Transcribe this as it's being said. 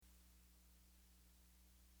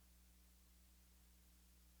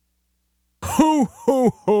Ho, ho,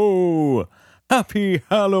 ho! Happy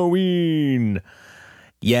Halloween!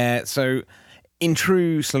 Yeah, so in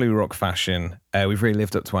true Slowly Rock fashion, we've really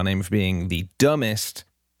lived up to our name of being the dumbest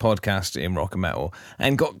podcast in rock and metal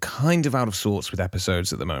and got kind of out of sorts with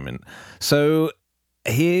episodes at the moment. So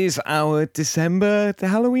here's our December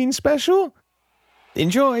Halloween special.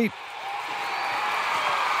 Enjoy!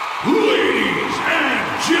 Ladies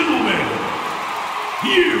and gentlemen,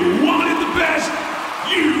 you wanted the best,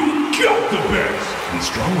 you got the best. In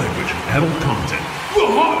strong language and adult content, the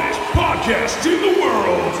hottest podcast in the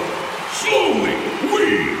world. Slowly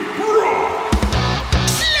We Rock.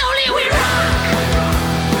 Slowly we rock.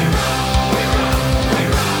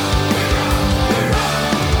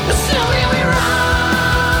 Slowly we rock.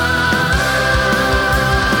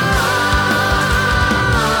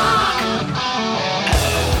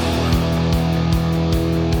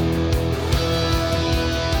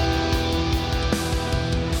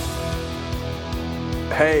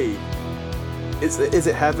 Hey, is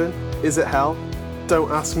it heaven? Is it hell?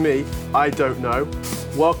 Don't ask me, I don't know.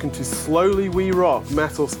 Welcome to Slowly We Rock,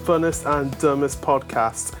 metal's funnest and dumbest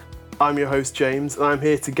podcast. I'm your host James, and I'm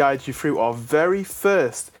here to guide you through our very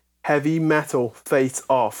first heavy metal face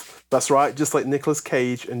off. That's right, just like Nicolas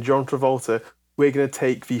Cage and John Travolta, we're going to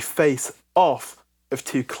take the face off of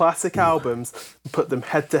two classic albums and put them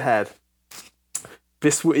head to head.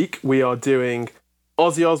 This week we are doing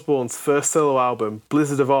Ozzy Osbourne's first solo album,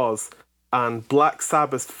 Blizzard of Oz, and Black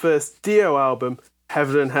Sabbath's first Dio album,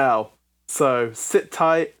 Heaven and Hell. So sit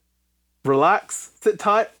tight, relax, sit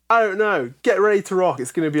tight, I don't know, get ready to rock,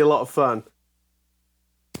 it's going to be a lot of fun.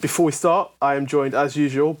 Before we start, I am joined as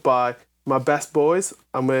usual by my best boys,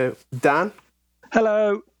 and we're Dan.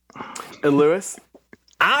 Hello. And Lewis.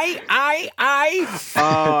 I. Oh,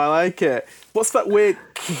 I like it. What's that weird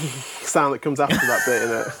sound that comes after that bit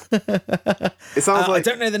in it? It sounds like...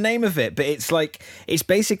 I don't know the name of it, but it's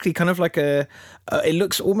basically kind of like it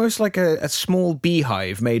looks almost like a small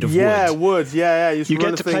beehive made of wood. Yeah, wood. Yeah. You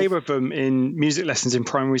get to play with them in music lessons in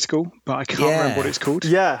primary school, but I can't remember what it's called.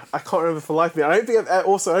 Yeah, I can't remember for the life of me. I don't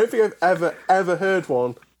think I've ever heard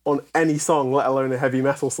one on any song, let alone a heavy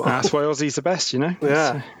metal song. That's why Ozzy's the best, you know?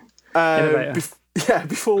 Yeah.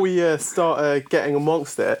 Before we start getting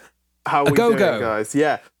amongst it, how are we doing, guys?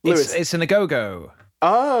 Yeah, Lewis. It's an a-go-go.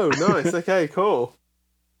 Oh, nice. Okay, cool.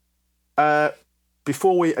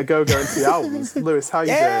 Before we go into the albums, Lewis, how you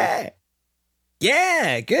doing?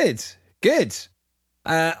 Yeah, good.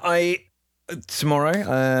 I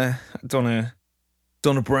tomorrow, don't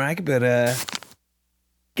wanna brag, but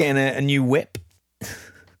getting a new whip.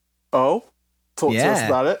 Oh, talk to us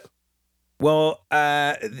about it. Well,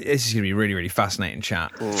 this is going to be really, really fascinating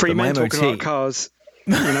chat. Three men talking about cars,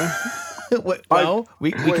 you know?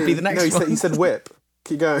 we could be the next one. You said whip.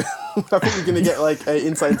 Keep going. I think we're going to get like an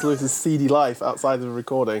insight into Lewis's seedy life outside of the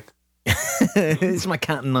recording. It's my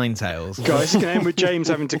cat and nine tails. Guys, it's going to end with James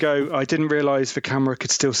having to go, I didn't realise the camera could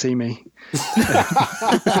still see me. No,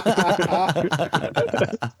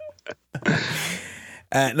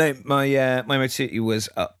 my Motuti was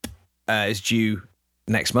up. Is due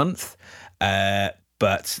next month.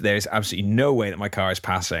 But there's absolutely no way that my car is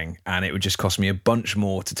passing, and it would just cost me a bunch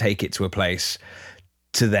more to take it to a place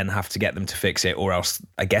to then have to get them to fix it, or else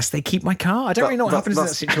I guess they keep my car. I don't really know what happens in that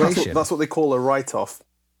situation. That's what they call a write-off.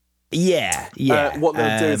 Yeah. What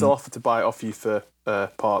they'll do is they'll offer to buy it off you for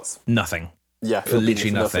parts. Nothing. Yeah. For literally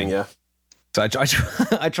nothing. Yeah. So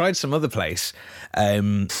I tried some other place.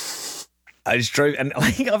 I just drove, and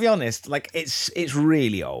like, I'll be honest, like it's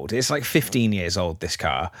really old. It's like 15 years old, this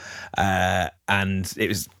car, and it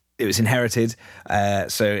was inherited,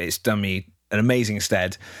 so it's done me an amazing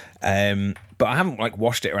stead. But I haven't like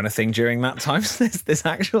washed it or anything during that time. So there's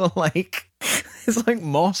actual there's like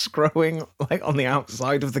moss growing like on the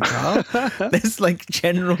outside of the car. There's like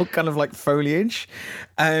general kind of like foliage.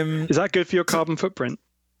 Is that good for your carbon footprint?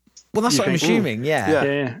 Well, that's what I'm assuming.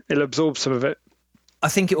 Yeah. It'll absorb some of it. I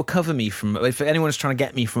think it will cover me from, if anyone's trying to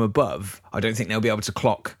get me from above, I don't think they'll be able to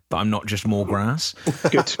clock that I'm not just more grass.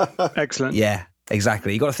 Good. Excellent. Yeah,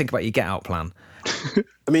 exactly. You got to think about your get out plan.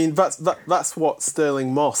 I mean, that's what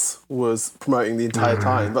Sterling Moss was promoting the entire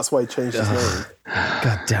time. That's why he changed his name.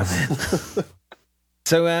 God damn it.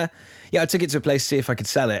 So, I took it to a place to see if I could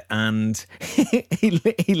sell it, and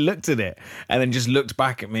he looked at it and then just looked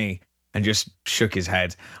back at me and just shook his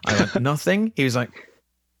head. I went, nothing? He was like,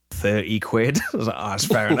 30 quid. I was like, oh, that's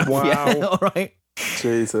fair enough. Wow. Yeah, all right.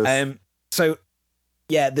 Jesus. So,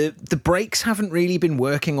 yeah, the brakes haven't really been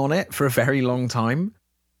working on it for a very long time.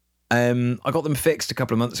 I got them fixed a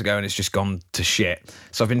couple of months ago and it's just gone to shit.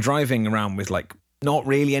 So I've been driving around with like not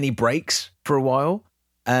really any brakes for a while.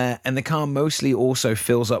 and the car mostly also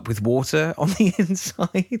fills up with water on the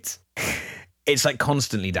inside. It's like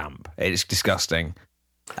constantly damp. It's disgusting.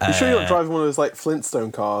 You sure you're not driving one of those like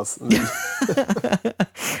Flintstone cars?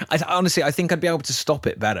 Honestly, I think I'd be able to stop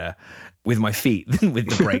it better with my feet than with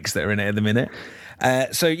the brakes that are in it at the minute.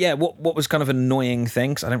 So yeah, what was kind of an annoying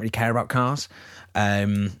thing, because I don't really care about cars,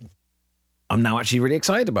 I'm now actually really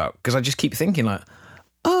excited about, because I just keep thinking like,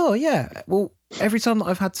 oh yeah, well, every time that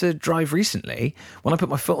I've had to drive recently, when I put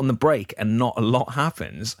my foot on the brake and not a lot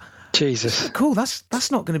happens, Jesus. cool, that's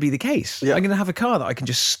not going to be the case. Yeah. I'm going to have a car that I can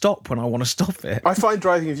just stop when I want to stop it. I find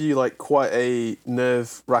driving with you like quite a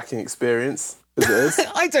nerve-wracking experience, as it is.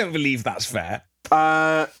 I don't believe that's fair.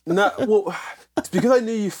 No, well, it's because I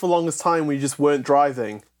knew you for the longest time when you just weren't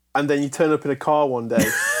driving, and then you turn up in a car one day,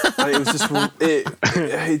 and it was just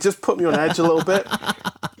it just put me on edge a little bit.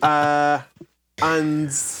 And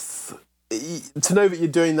to know that you're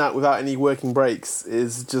doing that without any working brakes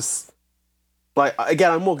is just like,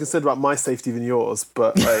 again, I'm more concerned about my safety than yours,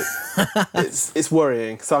 but like it's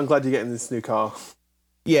worrying. So I'm glad you're getting this new car.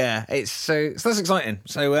 Yeah, so that's exciting.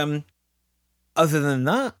 So other than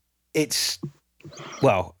that, it's,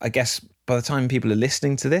 well, I guess by the time people are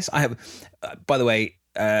listening to this, I have, by the way,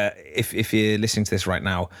 if you're listening to this right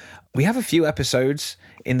now, we have a few episodes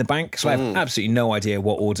in the bank, so I have absolutely no idea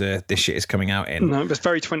what order this shit is coming out in. No, it's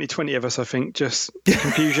very 2020 of us, I think. Just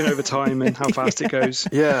confusion over time and how fast it goes.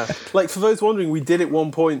 Yeah. Like, for those wondering, we did at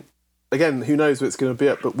one point, again, who knows what it's going to be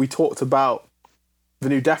at, but we talked about the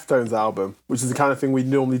new Deftones album, which is the kind of thing we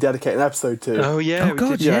normally dedicate an episode to. Oh, yeah. Oh,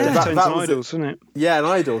 God, we did, yeah. Deftones That and was Idols, wasn't it? Yeah, and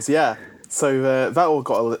Idols, yeah. So that all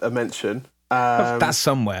got a mention. That's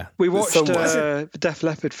somewhere. We watched somewhere. the Def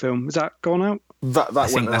Leppard film. Has that gone out? That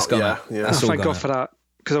think went that's out, gone yeah. out. Yeah. That's all Thank gone God out. for that,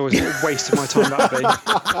 because I was wasting my time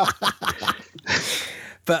that big.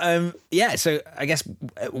 But yeah, so I guess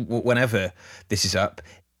whenever this is up,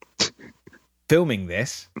 filming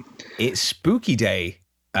this, it's Spooky Day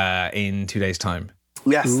in 2 days' time.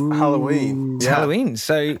 Yes, Halloween. It's Yeah. Halloween.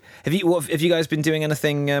 So have you guys been doing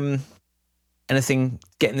anything get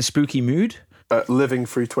in the spooky mood? Living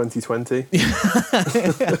through 2020. Yeah,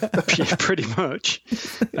 pretty much.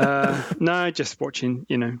 No, just watching,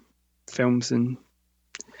 films, and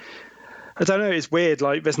I don't know. It's weird.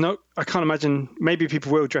 Like, I can't imagine. Maybe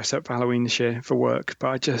people will dress up for Halloween this year for work,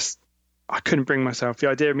 but I couldn't bring myself. The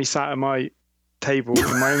idea of me sat at my table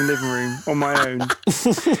in my own living room on my own,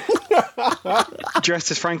 dressed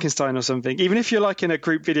as Frankenstein or something. Even if you're like in a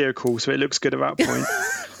group video call, so it looks good at that point.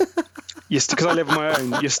 Because I live on my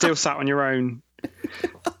own, you're still sat on your own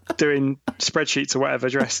doing spreadsheets or whatever,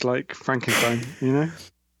 dressed like Frankenstein, There's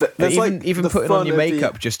Even the putting on fun your of the-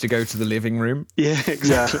 makeup just to go to the living room. Yeah,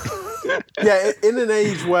 exactly. Yeah, in an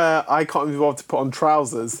age where I can't be bothered to put on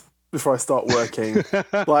trousers before I start working,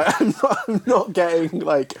 like I'm not getting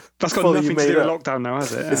like. That's got fully nothing to made do with up. lockdown now,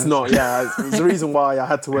 has it? It's not. Yeah, it's the reason why I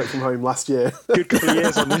had to work from home last year. Good couple of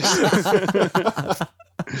years on this.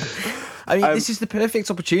 I mean, this is the perfect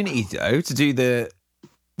opportunity, though, to do the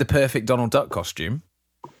perfect Donald Duck costume.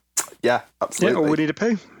 Yeah, Yeah, absolutely. or Winnie the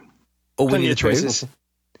Pooh. Or Plenty Winnie of the Pooh. choices.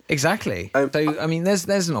 Exactly. So, I mean,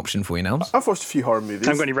 there's an option for you now. I've watched a few horror movies.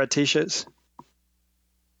 Haven't got any red t-shirts.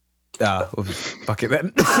 Well, fuck it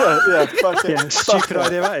then. Yeah, fuck it. Yeah, stupid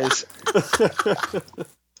idea that is.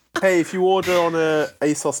 Hey, if you order on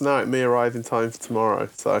ASOS now, it may arrive in time for tomorrow.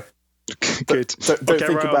 So Good. don't I'll get think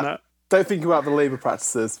right on about that. don't think about the labour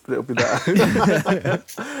practices, but it'll be there. Do you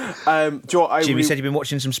know what, Jimmy said you've been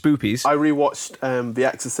watching some spoopies. I rewatched The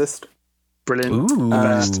Exorcist, Brilliant.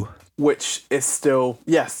 Ooh. which is still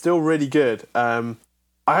really good.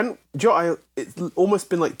 It's almost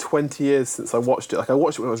been like 20 years since I watched it. Like, I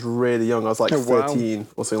watched it when I was really young. I was like Oh, wow. 13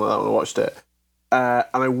 or something like that when I watched it. And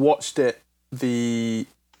I watched it the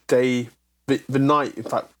night, in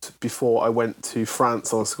fact, before I went to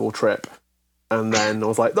France on a school trip. And then I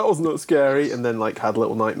was like, that was not scary. And then like had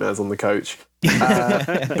little nightmares on the coach.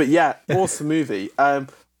 But yeah, awesome movie. I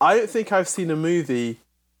don't think I've seen a movie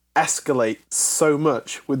escalate so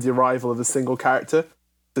much with the arrival of a single character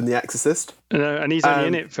than The Exorcist. And he's only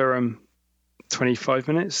in it for 25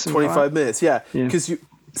 minutes. something like 25 minutes, yeah. Yeah. Because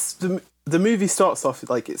the movie starts off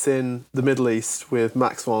like it's in the Middle East with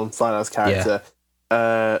Max von Sydow's character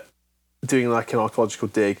doing like an archaeological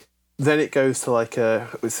dig. Then it goes to like I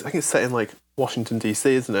think it's set in like Washington DC,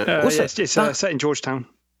 isn't it? that. Also, It's that- set in Georgetown.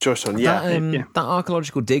 Georgetown, yeah. That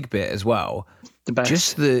archaeological dig bit as well. The best.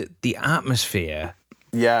 Just the atmosphere.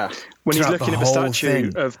 Yeah. when he's throughout looking the at the whole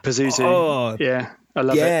statue thing. of Pazuzu. Oh, yeah, I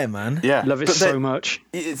love yeah, it. man. Yeah. Love it But so then much.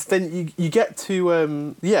 It's then you get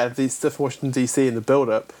to the stuff in Washington DC in the build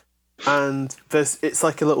up, and it's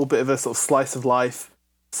like a little bit of a sort of slice of life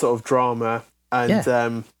sort of drama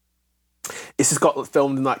And it's just got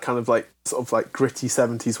filmed in that kind of like sort of like gritty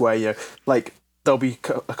 70s way. You know, like there'll be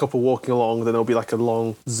a couple walking along, then there'll be like a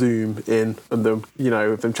long zoom in, and them, you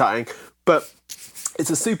know, of them chatting. But it's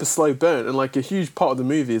a super slow burn, and like a huge part of the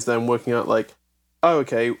movie is them working out like, oh,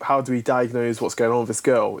 okay, how do we diagnose what's going on with this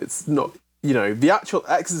girl? It's not, you know, the actual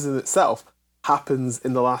exorcism itself happens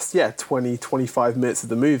in the last 20, 25 minutes of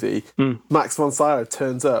the movie. Max von Sydow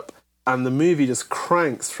turns up, and the movie just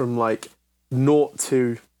cranks from like 0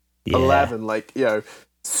 to 11, like, you know,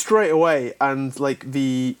 straight away. And like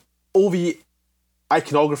all the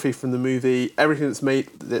iconography from the movie, everything that's made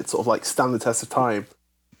that sort of like stand the test of time,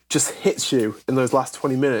 just hits you in those last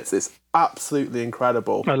 20 minutes. It's absolutely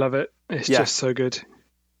incredible. I love it. It's just so good.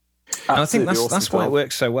 And I think Absolutely that's awesome why it film.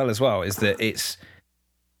 works so well as well, is that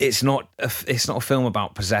it's not a film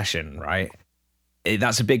about possession, right?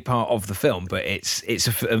 That's a big part of the film, but it's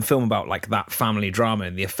a film about like that family drama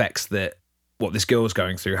and the effects that what this girl's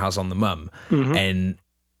going through has on the mum. And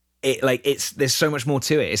there's so much more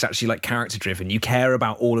to it. It's actually like character driven. You care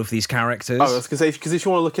about all of these characters. Oh, I was going to say, because if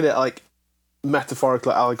you want to look at it like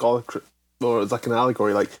metaphorical, allegorical, or it's like an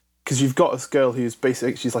allegory, like, because you've got this girl who's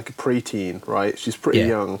basically, she's like a preteen, right? She's pretty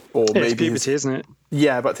young, or It's maybe puberty, isn't it?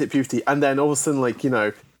 Yeah, about to hit puberty, and then all of a sudden, like, you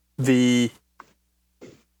know, the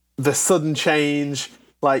sudden change,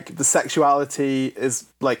 like the sexuality is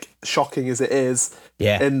like shocking as it is.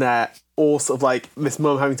 In there, all sort of like this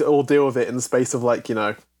mum having to all deal with it in the space of like, you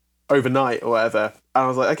know, overnight or whatever. And I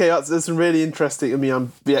was like, okay, that's really interesting. I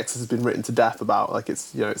mean, The Exorcist has been written to death about, like,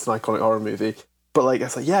 it's, you know, it's an iconic horror movie. But like,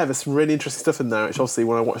 it's like, yeah, there's some really interesting stuff in there, which obviously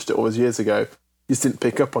when I watched it all those years ago, just didn't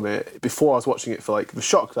pick up on it before I was watching it for like the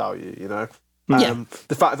shock value, you know?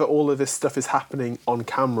 The fact that all of this stuff is happening on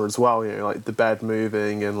camera as well, you know, like the bed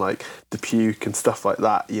moving and like the puke and stuff like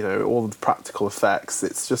that, you know, all the practical effects.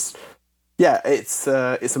 It's just, it's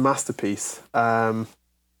a masterpiece. And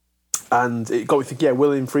it got me thinking,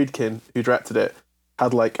 William Friedkin, who directed it,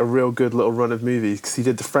 had like a real good little run of movies, because he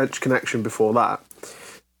did The French Connection before that.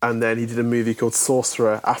 And then he did a movie called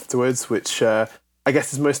Sorcerer afterwards, which I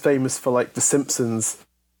guess is most famous for like The Simpsons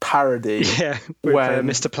parody. Yeah, with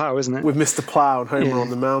Mr. Plow, isn't it? With Mr. Plow and Homer on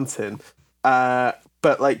the Mountain.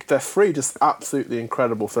 But like, they're three just absolutely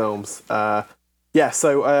incredible films. So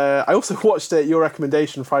I also watched your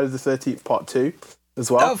recommendation, Friday the 13th Part 2 as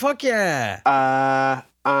well. Oh, fuck yeah.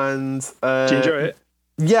 And did you enjoy it?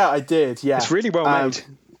 Yeah, I did. Yeah, it's really well made.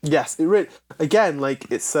 Yes, it really. Again, like,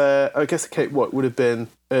 it's. I guess it came, what would have been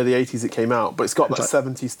early 80s. It came out, but it's got that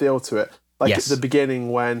 70s feel to it. Like at the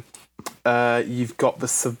beginning when you've got the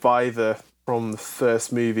survivor from the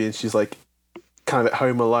first movie, and she's like kind of at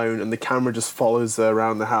home alone, and the camera just follows her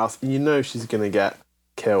around the house, and you know she's gonna get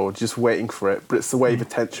killed, just waiting for it. But it's the way the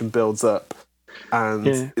tension builds up,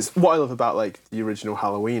 and it's what I love about like the original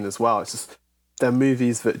Halloween as well. It's just they're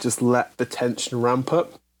movies that just let the tension ramp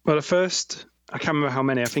up. Well, the first, I can't remember how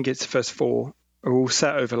many, I think it's the first 4 are all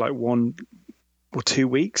set over like 1 or 2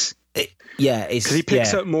 weeks. Because he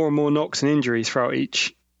picks up more and more knocks and injuries throughout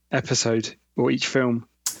each episode or each film.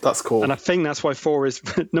 That's cool. And I think that's why 4 is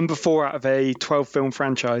number 4 out of a 12 film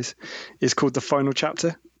franchise is called The Final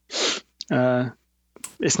Chapter.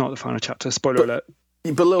 It's not the final chapter, spoiler alert.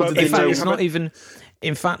 But in fact, it's not even.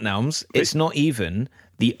 In fact, Nelms, it's not even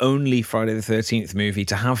the only Friday the 13th movie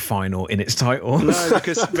to have final in its title. No,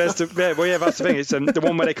 because that's the thing. It's the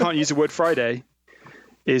one where they can't use the word Friday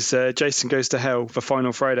is Jason Goes to Hell for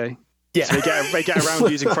Final Friday. Yeah. So they get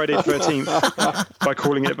around using Friday the 13th by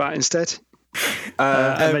calling it that instead.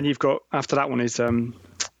 And then you've got, after that one is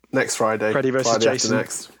next Friday. Freddy versus Friday Jason.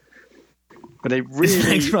 Next. But they really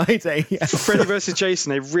next Friday. Yeah. Freddy versus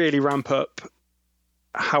Jason, they really ramp up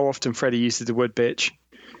how often Freddy uses the word bitch.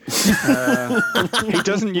 He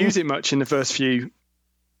doesn't use it much in the first few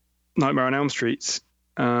Nightmare on Elm Streets.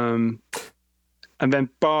 And then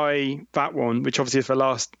by that one, which obviously is the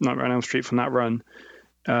last Nightmare on Elm Street from that run,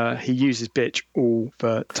 he uses bitch all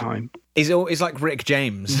the time. He's like Rick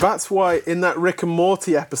James. That's why in that Rick and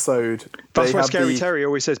Morty episode, that's why Scary Terry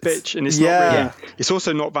always says bitch, and it's not really. It's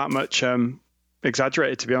also not that much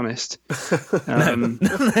exaggerated, to be honest.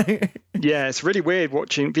 Yeah, it's really weird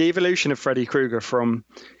watching the evolution of Freddy Krueger from,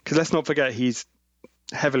 because let's not forget he's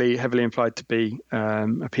heavily implied to be a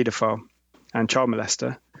paedophile and child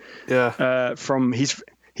molester. Yeah.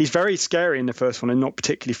 He's very scary in the first one and not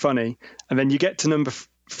particularly funny, and then you get to number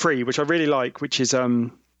 3, which I really like, which is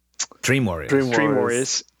Dream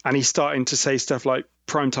Warriors, and he's starting to say stuff like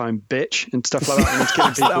primetime bitch and stuff like that, and he's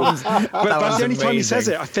killing people. But that's the only time he says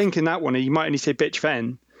it. I think in that one he might only say bitch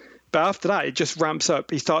then, but after that it just ramps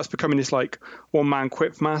up. He starts becoming this like one-man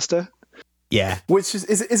quip master. Yeah. Which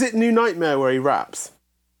is it New Nightmare where he raps?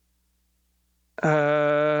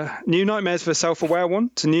 New Nightmares, the self-aware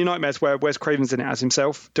one. So New Nightmares, where Wes Craven's in it as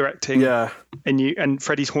himself, directing. Yeah. And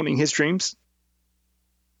Freddy's haunting his dreams.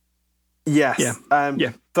 Yes. Yeah.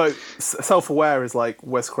 Yeah. Though Self-Aware is like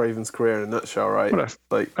Wes Craven's career in a nutshell, right? Whatever.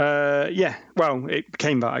 Like, yeah. Well, it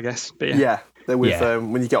became that, I guess. But yeah. They're with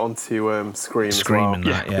when you get onto Scream as well. and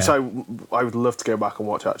that, yeah. Which I would love to go back and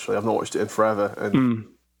watch. Actually, I've not watched it in forever, and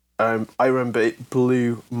I remember it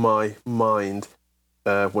blew my mind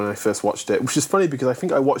when I first watched it. Which is funny because I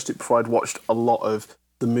think I watched it before I'd watched a lot of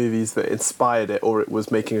the movies that inspired it, or it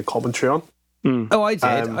was making a commentary on. Oh, I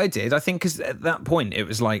did. I think because at that point it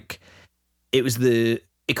was like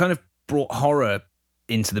it kind of brought horror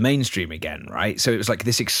into the mainstream again, right? So it was like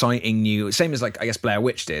this exciting new, same as like I guess Blair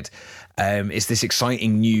Witch did. It's this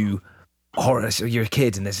exciting new horror. So you're a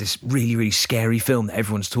kid and there's this really, really scary film that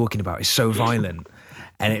everyone's talking about. It's so violent,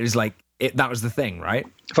 and it was like that was the thing, right?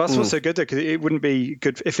 That's what's so good though, because it wouldn't be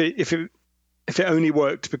good if it only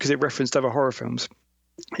worked because it referenced other horror films.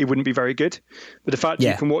 It wouldn't be very good. But the fact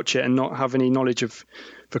you can watch it and not have any knowledge of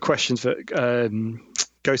the questions that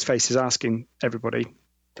Ghostface is asking everybody,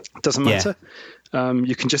 doesn't matter.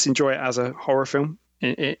 You can just enjoy it as a horror film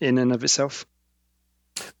in and of itself.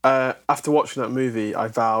 After watching that movie, I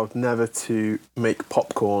vowed never to make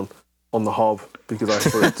popcorn on the hob because I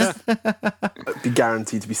thought it'd be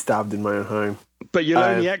guaranteed to be stabbed in my own home. But you'll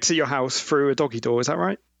only exit your house through a doggy door, is that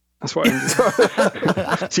right? That's what I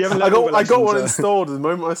so you haven't learned I got one installed the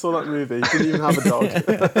moment I saw that movie. Didn't even have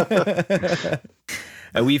a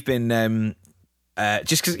dog. We've been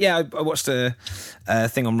just because I watched a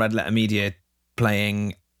thing on Red Letter Media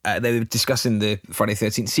playing. They were discussing the Friday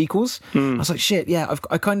 13th sequels. I was like, shit, yeah,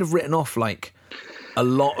 I've kind of written off like a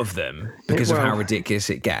lot of them because of how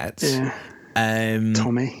ridiculous it gets. Yeah.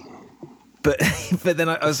 Tommy. But then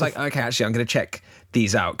I was like, okay, actually, I'm going to check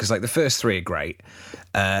these out because like the first three are great.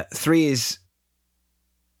 3 is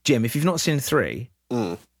Jim. If you've not seen 3,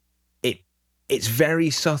 it's very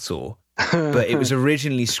subtle, but it was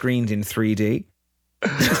originally screened in 3D.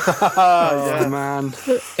 Oh man,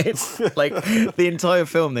 it's like the entire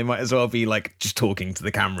film. They might as well be like just talking to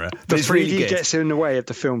the camera. But the it's 3D really good. Gets in the way of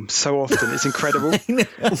the film so often. It's incredible.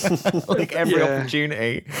 Like every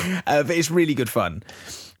opportunity, but it's really good fun.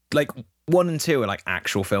 Like 1 and 2 are like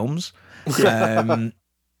actual films.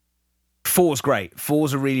 4's great.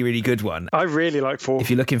 4's a really, really good one. I really like 4.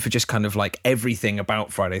 If you're looking for just kind of like everything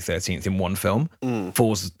about Friday 13th in one film,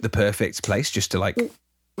 4's the perfect place just to like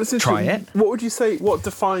try it. What would you say, what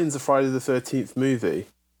defines a Friday the 13th movie?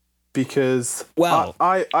 Because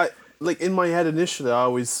I like in my head initially I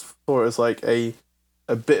always thought it was like a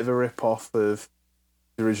bit of a rip-off of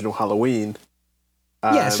the original Halloween.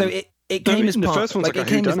 So it came as part, the first one's like it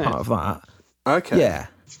came as part of that. Okay. Yeah.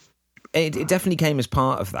 It definitely came as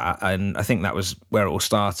part of that, and I think that was where it all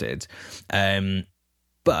started.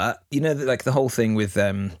 But you know, like the whole thing with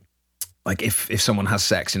like if someone has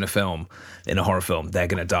sex in a film, in a horror film, they're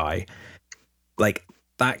gonna die. Like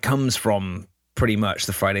that comes from pretty much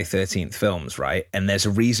the Friday 13th films, right? And there's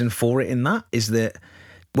a reason for it. In that is that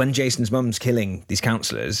when Jason's mum's killing these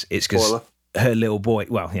counselors, it's because her little boy.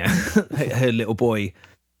 Well, yeah, her little boy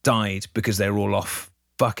died because they were all off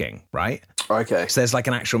fucking, right? Okay. So there's like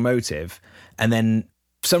an actual motive, and then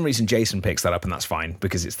for some reason Jason picks that up, and that's fine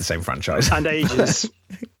because it's the same franchise. And ages.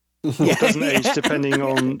 It doesn't age depending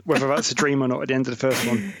on whether that's a dream or not at the end of the first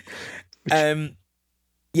one.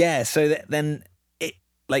 So then it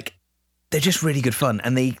like they're just really good fun,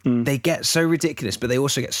 and they get so ridiculous, but they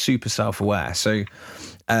also get super self-aware. So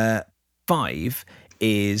 5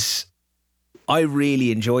 is, I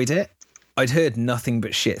really enjoyed it. I'd heard nothing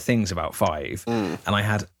but shit things about 5, and I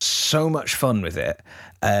had so much fun with it.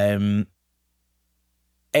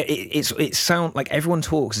 It sound like everyone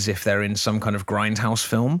talks as if they're in some kind of grindhouse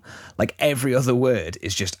film. Like every other word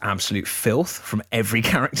is just absolute filth from every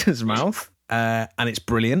character's mouth, and it's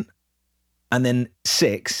brilliant. And then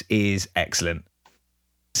 6 is excellent.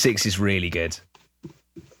 6 is really good.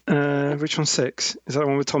 Which one's 6? Is that the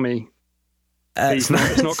one with Tommy? It's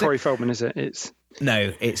not Corey Feldman, is it?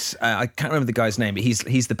 No, it's I can't remember the guy's name, but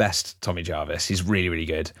he's the best Tommy Jarvis. He's really, really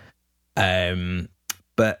good.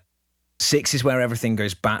 But 6 is where everything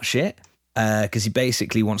goes batshit because he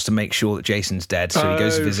basically wants to make sure that Jason's dead, so he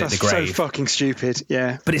goes to visit the grave. So fucking stupid,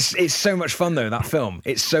 yeah. But it's so much fun though. That film,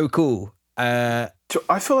 it's so cool. I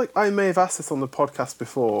feel like I may have asked this on the podcast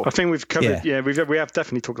before. I think we've covered. Yeah, we have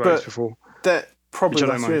definitely talked about this before. That probably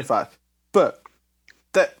that's true, in fact. But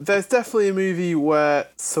there's definitely a movie where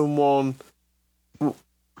someone.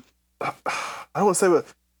 I don't want to say, but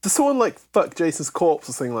does someone like fuck Jason's corpse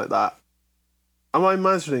or something like that? am I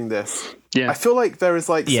imagining this? Yeah. I feel like there is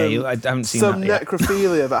like Yeah, some, I haven't seen some that yet.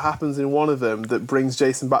 necrophilia that happens in one of them that brings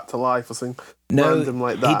Jason back to life or something random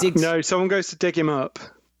like that. He digs. No, someone goes to dig him up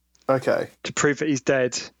Okay. to prove that he's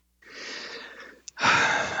dead.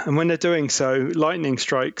 And when they're doing so, lightning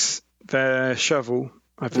strikes their shovel,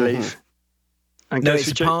 I believe. And No, goes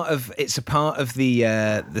it's through a part of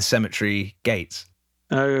the cemetery gates.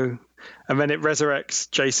 Oh, and then it resurrects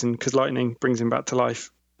Jason because lightning brings him back to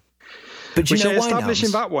life. But do Which you they know why? establish in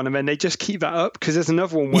Nams? that one, and then they just keep that up because there's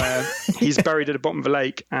another one where he's buried at the bottom of a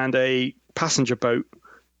lake and a passenger boat,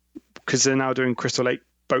 because they're now doing Crystal Lake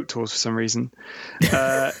boat tours for some reason,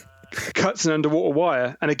 cuts an underwater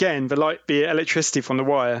wire, and again the electricity from the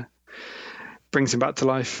wire brings him back to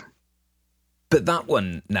life. But that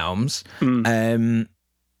one, Nelms.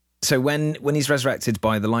 So when he's resurrected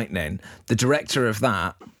by the lightning, the director of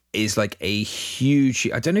that is like a huge.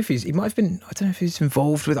 I don't know if he might have been. I don't know if he's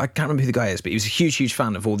involved with. I can't remember who the guy is, but he was a huge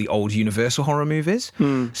fan of all the old Universal horror movies.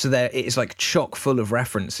 So there it is like chock full of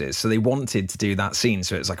references. So they wanted to do that scene,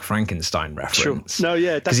 so it's like a Frankenstein reference. No,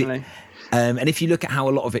 yeah, definitely. And if you look at how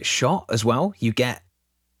a lot of it's shot as well, you get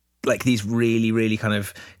like these really, really kind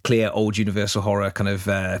of clear old Universal horror kind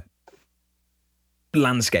of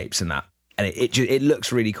landscapes and that. And it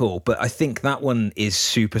looks really cool. But I think that one is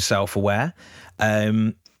super self-aware.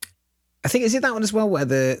 I think, is it that one as well where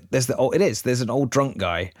there's an old drunk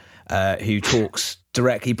guy who talks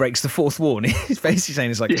directly, breaks the fourth wall, and he's basically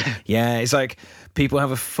saying, it's like, it's like people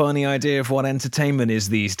have a funny idea of what entertainment is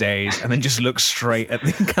these days, and then just looks straight at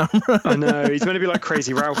the camera. I know, he's meant to be like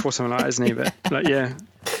Crazy Ralph or something like that, isn't he? But like, yeah.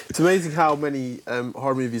 It's amazing how many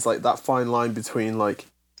horror movies, like that fine line between like,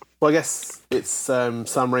 well, I guess it's Sam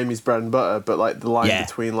Raimi's bread and butter, but like the line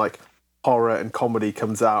between like horror and comedy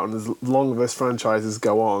comes out, and as long as those franchises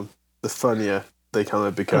go on, the funnier they kind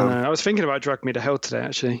of become. I was thinking about Drag Me to Hell today,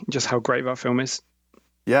 actually, just how great that film is.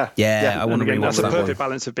 Yeah. I want to again, rewatch that's a that perfect one.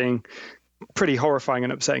 balance of being pretty horrifying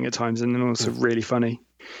and upsetting at times, and then also really funny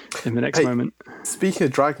in the next moment. Speaking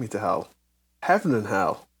of Drag Me to Hell, Heaven and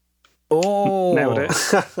Hell. Oh, Nailed it.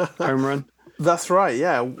 Home run. That's right.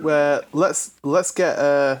 Yeah. Let's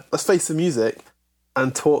face the music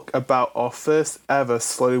and talk about our first ever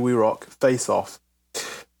Slowly We Rock face-off.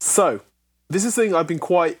 So, this is something I've been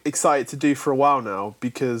quite excited to do for a while now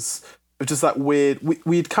because of just that weird.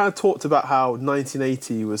 We'd kind of talked about how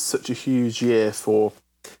 1980 was such a huge year for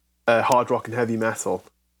hard rock and heavy metal,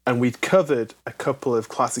 and we'd covered a couple of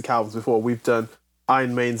classic albums before. We've done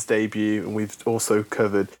Iron Maiden's debut, and we've also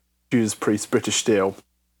covered Judas Priest's British Steel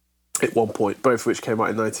at one point, both of which came out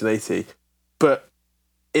in 1980. But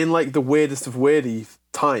in like the weirdest of weirdy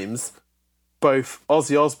times, both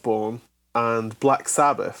Ozzy Osbourne and Black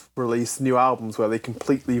Sabbath released new albums where they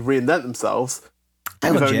completely reinvent themselves.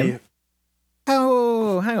 Hang on, with Jim.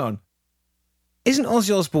 Oh, hang on. Isn't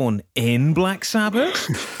Ozzy Osbourne in Black Sabbath?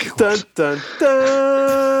 Dun dun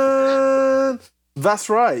dun. That's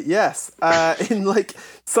right. Yes. In like,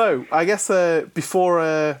 so I guess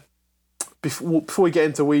before we get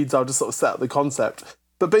into weeds, I'll just sort of set up the concept.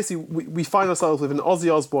 But basically, we find ourselves with an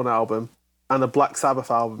Ozzy Osbourne album and a Black Sabbath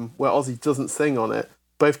album where Ozzy doesn't sing on it.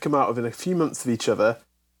 Both come out within a few months of each other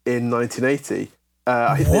in 1980.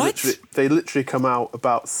 I think What? they literally come out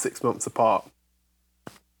about 6 months apart.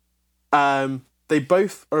 They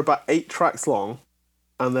both are about 8 tracks long,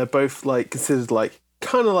 and they're both like considered like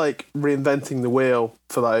kind of like reinventing the wheel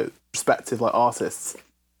for like respective like artists.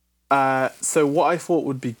 So what I thought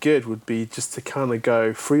would be good would be just to kind of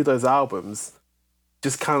go through those albums,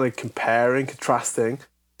 just kind of comparing, contrasting,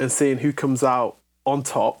 and seeing who comes out on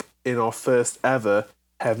top in our first ever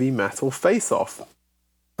heavy metal face-off.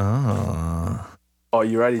 Ah. Are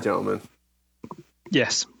you ready, gentlemen?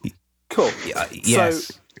 Yes. Cool. Yes.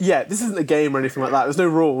 So, yeah, this isn't a game or anything like that. There's no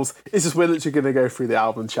rules. It's just we're literally going to go through the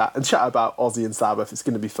album and chat about Ozzy and Sabbath. It's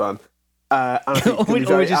going to be fun. And I think Or it'll be we're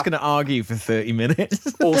very just going to argue for 30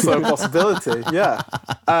 minutes. also a possibility, yeah.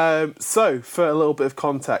 So, for a little bit of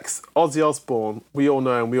context, Ozzy Osbourne, we all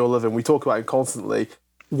know him, we all love him, we talk about him constantly.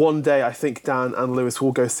 One day, I think Dan and Lewis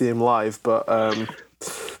will go see him live, but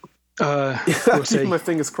We'll keeping see. my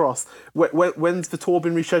fingers crossed. When's the tour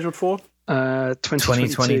been rescheduled for?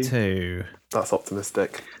 2022. That's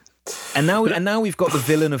optimistic. And now we've got the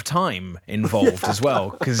villain of time involved as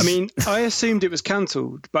well. Because I mean, I assumed it was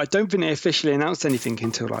cancelled, but I don't think they officially announced anything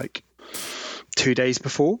until like 2 days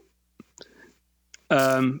before.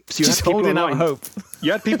 So you just had people holding out online. hope.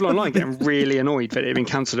 You had people online getting really annoyed that it had been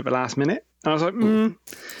cancelled at the last minute. And I was like,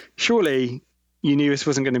 surely you knew this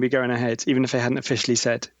wasn't going to be going ahead, even if they hadn't officially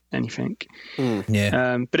said anything.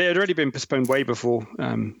 Yeah. But it had already been postponed way before.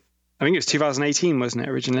 I think it was 2018, wasn't it,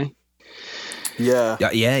 originally? Yeah.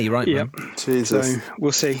 Yeah, you're right, Yep. man. Jesus. So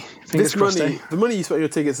we'll see. Fingers This crossed. money, the money you spent on your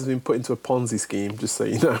tickets has been put into a Ponzi scheme, just so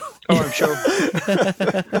you know. Oh, I'm sure.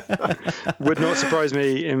 Would not surprise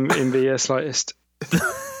me in the slightest.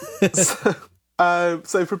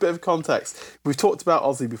 So for a bit of context, we've talked about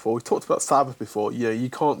Ozzy before, we've talked about Sabbath before. You know, you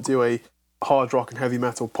can't do a hard rock and heavy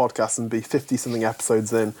metal podcast and be 50-something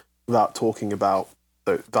episodes in without talking about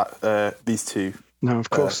these two No, of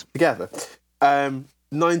course. together.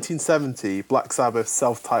 1970, Black Sabbath's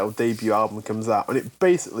self-titled debut album comes out, and it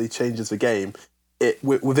basically changes the game.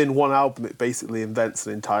 Within one album, it basically invents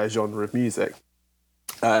an entire genre of music.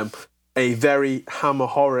 A very Hammer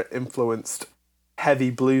horror influenced heavy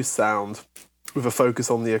blues sound with a focus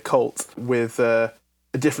on the occult, with a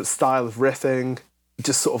different style of riffing. It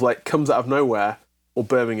just sort of like comes out of nowhere, or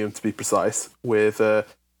Birmingham to be precise, with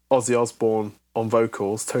Ozzy Osbourne on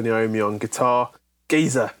vocals, Tony Iommi on guitar,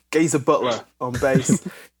 Geezer Butler on bass,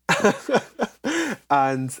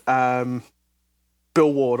 and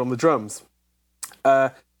Bill Ward on the drums.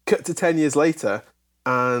 Cut to 10 years later,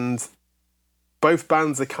 and both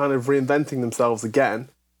bands are kind of reinventing themselves again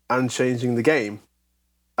and changing the game.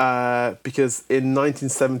 Because in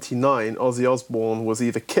 1979, Ozzy Osbourne was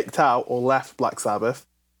either kicked out or left Black Sabbath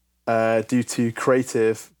due to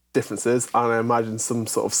creative differences, and I imagine some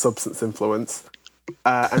sort of substance influence,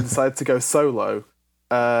 and decided to go solo.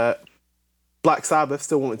 Black Sabbath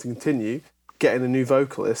still wanted to continue, getting a new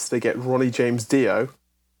vocalist. They get Ronnie James Dio,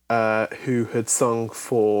 who had sung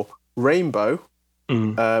for Rainbow,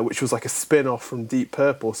 which was like a spin-off from Deep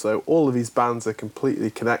Purple. So all of these bands are completely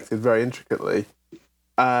connected very intricately.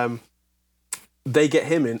 They get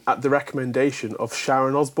him in at the recommendation of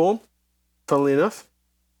Sharon Osbourne, funnily enough,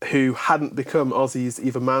 who hadn't become Ozzy's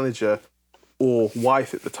either manager or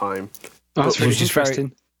wife at the time. Oh, that's really Which is very-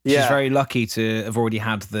 interesting. She's Yeah. very lucky to have already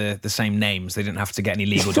had the same names. They didn't have to get any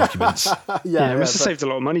legal documents. Yeah, it must have but- saved a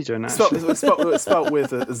lot of money doing that. It's spelt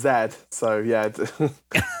with a Z, so yeah.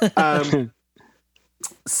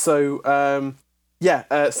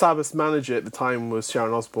 Sabbath's manager at the time was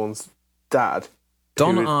Sharon Osbourne's dad,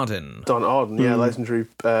 Don Who- Arden. Don Arden, legendary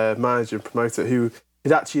manager and promoter, who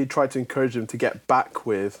had actually tried to encourage him to get back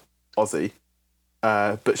with Ozzy,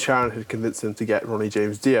 but Sharon had convinced him to get Ronnie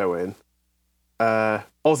James Dio in.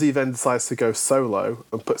 Ozzy then decides to go solo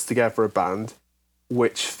and puts together a band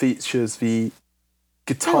which features the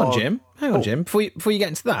guitar. Hang on, Jim. Before you get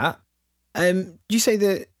into that, you say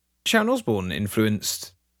that Sharon Osbourne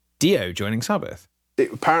influenced Dio joining Sabbath?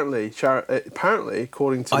 Apparently,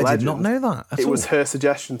 according to I legend, did not know that at it all. was her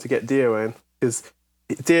suggestion to get Dio in, because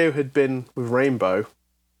Dio had been with Rainbow,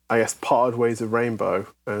 I guess parted ways with Rainbow,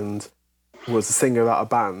 and was a singer without a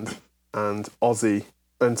band, and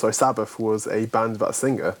Sabbath was a band without a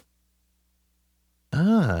singer.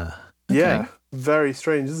 Ah. Yeah, very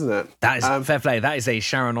strange, isn't it? That is fair play. That is a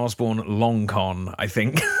Sharon Osbourne long con, I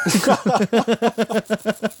think.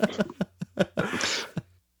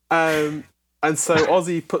 And so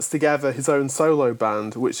Ozzy puts together his own solo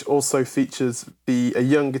band, which also features a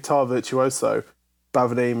young guitar virtuoso by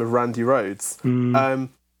the name of Randy Rhoads.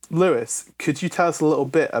 Lewis, could you tell us a little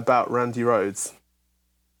bit about Randy Rhoads?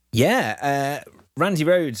 Yeah, Randy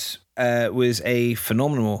Rhoads was a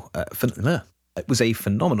phenomenal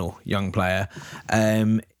young player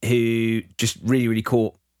who just really, really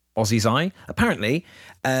caught Ozzy's eye. Apparently,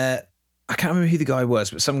 I can't remember who the guy was,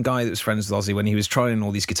 but some guy that was friends with Ozzy, when he was trying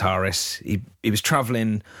all these guitarists, he was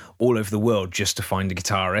travelling all over the world just to find a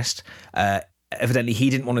guitarist. Evidently, he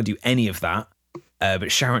didn't want to do any of that, but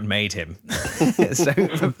Sharon made him. So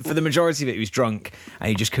for the majority of it, he was drunk and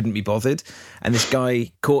he just couldn't be bothered. And this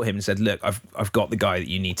guy caught him and said, "Look, I've got the guy that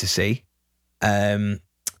you need to see."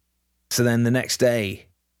 So then the next day,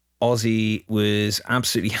 Ozzy was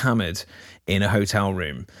absolutely hammered in a hotel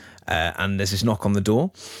room, and there's this knock on the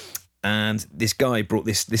door. And this guy brought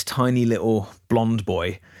this tiny little blonde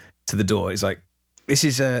boy to the door. He's like, this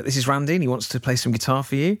is Randy, and he wants to play some guitar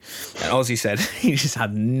for you. And Ozzy said he just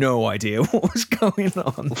had no idea what was going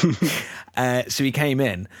on. So he came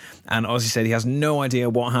in, and Ozzy said he has no idea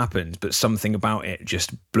what happened, but something about it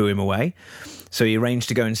just blew him away. So he arranged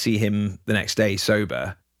to go and see him the next day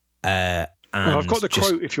sober. And I've got the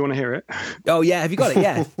quote if you want to hear it. Oh yeah, have you got it?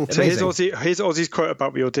 Yeah. So here's Ozzy's quote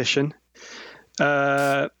about the audition.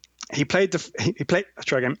 He played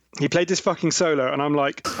this fucking solo, and I'm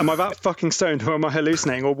like, am I that fucking stoned, or am I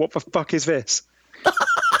hallucinating, or what the fuck is this?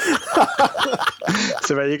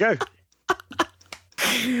 So there you go.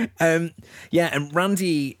 Yeah, and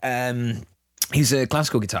Randy, he's a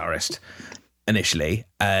classical guitarist initially,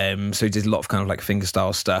 so he did a lot of kind of like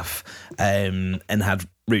fingerstyle stuff, and had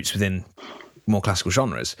roots within more classical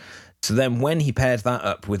genres. So then when he paired that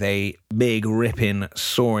up with a big, ripping,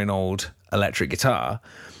 soaring old electric guitar,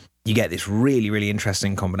 you get this really, really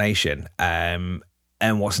interesting combination. And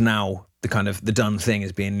what's now the done thing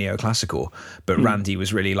is being neoclassical. But Randy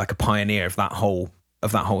was really like a pioneer of that whole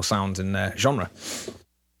sound and genre.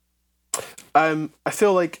 I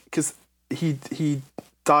feel like because he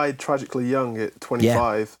died tragically young at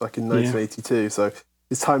 25, like in 1982. So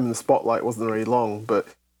his time in the spotlight wasn't very long. But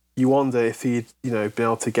you wonder if he'd been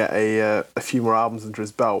able to get a few more albums under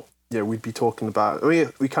his belt. We'd be talking about. I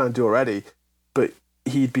mean, we kind of do already, but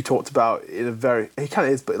he'd be talked about in a very. He kind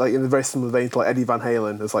of is, but like in a very similar vein to like Eddie Van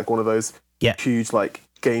Halen as like one of those huge like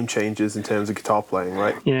game changers in terms of guitar playing,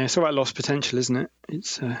 right? Yeah, it's all about lost potential, isn't it?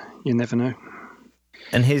 It's you never know.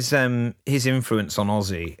 And his influence on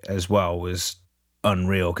Ozzy as well was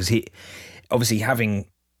unreal, because he obviously having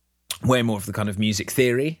way more of the kind of music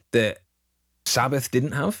theory that Sabbath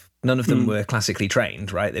didn't have. None of them were classically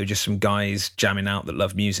trained, right? They were just some guys jamming out that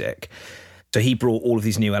loved music. So he brought all of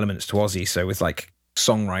these new elements to Ozzy. So with like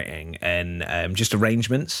songwriting and just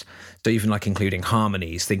arrangements. So even like including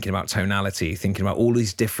harmonies, thinking about tonality, thinking about all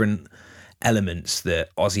these different elements that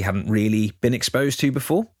Ozzy hadn't really been exposed to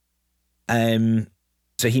before.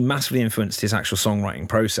 So he massively influenced his actual songwriting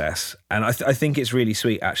process. And I think it's really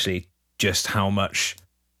sweet, actually, just how much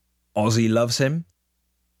Ozzy loves him.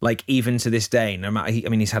 Like, even to this day, no matter,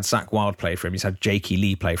 he's had Zakk Wylde play for him, he's had Jakey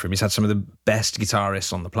Lee play for him, he's had some of the best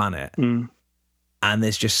guitarists on the planet. And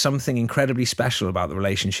there's just something incredibly special about the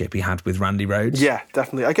relationship he had with Randy Rhoads. Yeah,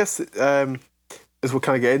 definitely. I guess, as we'll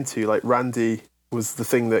kind of get into, like, Randy was the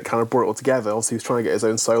thing that kind of brought it all together. Also, he was trying to get his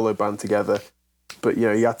own solo band together. But, he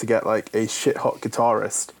had to get, like, a shit-hot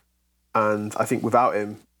guitarist. And I think without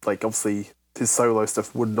him, like, obviously, his solo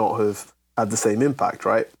stuff would not have had the same impact,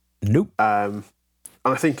 right? Nope. And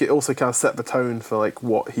I think it also kind of set the tone for, like,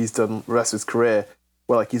 what he's done the rest of his career,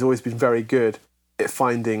 where, like, he's always been very good at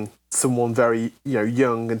finding someone very,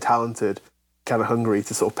 young and talented, kind of hungry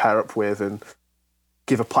to sort of pair up with and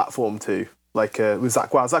give a platform to. Like, with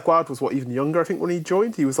Zakk Wylde. Zakk Wylde was, even younger, I think, when he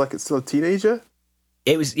joined? He was, like, still a teenager?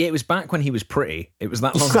 It was back when he was pretty. It was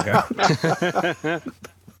that long ago.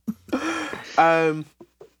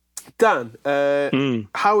 Dan,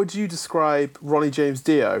 how would you describe Ronnie James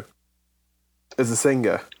Dio as a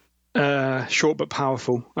singer? Short but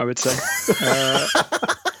powerful, I would say.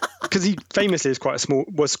 Because he famously was quite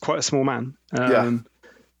a small man.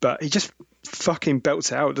 But he just fucking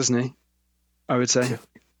belts it out, doesn't he? I would say.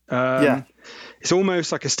 It's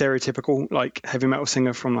almost like a stereotypical like heavy metal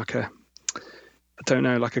singer from like a, I don't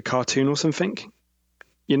know, like a cartoon or something.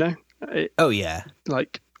 Oh yeah.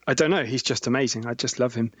 Like, I don't know. He's just amazing. I just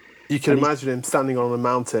love him. You can imagine him standing on a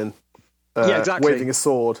mountain, exactly. waving a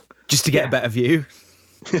sword. Just to get a better view.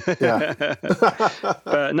 Yeah.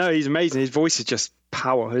 But no, he's amazing. His voice is just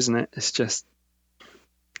power, isn't it? It's just,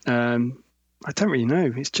 I don't really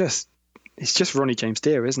know. It's just Ronnie James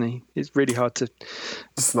Dio, isn't he? It's really hard to.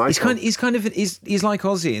 It's nice. He's like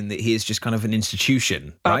Ozzy in that he is just kind of an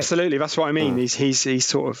institution. Right? Absolutely, that's what I mean. He's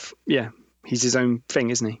sort of he's his own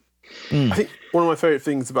thing, isn't he? I think one of my favourite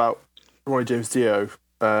things about Ronnie James Dio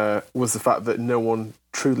was the fact that no one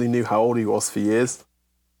truly knew how old he was for years.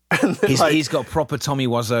 And he's got proper Tommy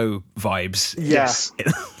Wiseau vibes. Yes.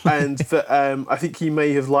 And that, I think he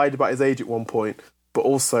may have lied about his age at one point, but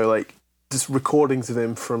also like just recordings of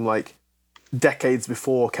him from like decades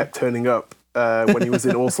before kept turning up when he was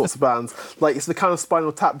in all sorts of bands. Like, it's the kind of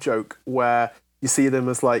Spinal Tap joke where you see them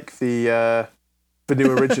as like the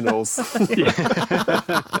new originals. And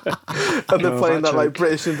they're playing that like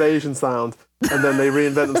British Invasion sound, and then they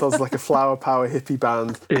reinvent themselves as like a flower power hippie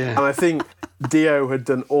band. And I think Dio had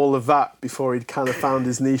done all of that before he'd kind of found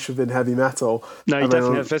his niche within heavy metal. No,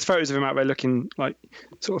 definitely. There's photos of him out there looking like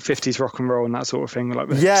sort of 50s rock and roll and that sort of thing. Like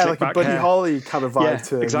like a Buddy Holly kind of vibe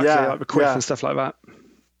to him. Exactly, like the quiff and stuff like that.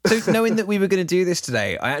 So knowing that we were going to do this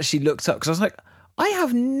today, I actually looked up, because I was like, I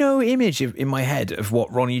have no image in my head of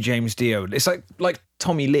what Ronnie James Dio. It's like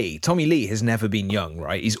Tommy Lee. Tommy Lee has never been young,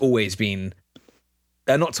 right? He's always been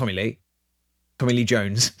not Tommy Lee. Tommy Lee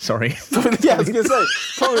Jones, sorry. Yeah, I was going to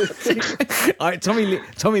say.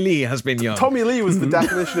 Tommy Lee has been young. Tommy Lee was the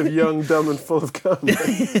definition of young, dumb and full of cum.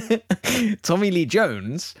 Tommy Lee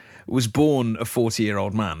Jones was born a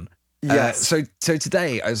 40-year-old man. Yes. So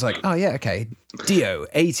today I was like, oh yeah, okay. Dio,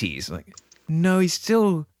 80s. Like, no, he's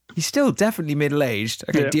still definitely middle-aged.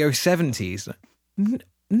 Okay, Dio, 70s. Like,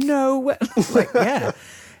 no. Like, yeah.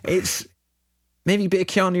 It's maybe a bit of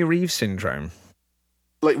Keanu Reeves syndrome.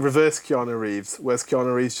 Like reverse Keanu Reeves, whereas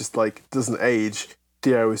Keanu Reeves just like doesn't age.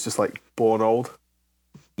 Dio is just like born old.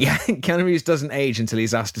 Yeah, Keanu Reeves doesn't age until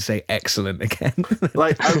he's asked to say excellent again.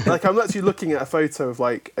 I'm actually looking at a photo of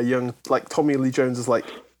like a young, like Tommy Lee Jones's like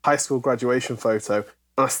high school graduation photo,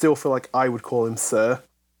 and I still feel like I would call him sir.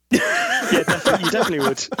 Yeah, definitely, you definitely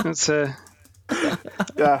would. That's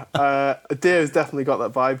Yeah, Dio's definitely got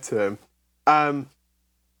that vibe to him.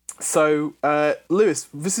 So Lewis,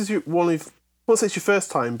 this is one of, I won't say it's your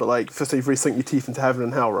first time, but like first time you've really sunk your teeth into Heaven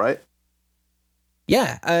and Hell, right?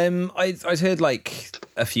 Yeah, I'd heard like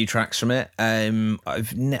a few tracks from it.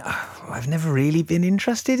 I've never really been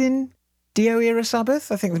interested in Dio era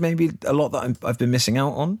Sabbath. I think there's maybe a lot that I've been missing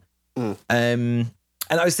out on. And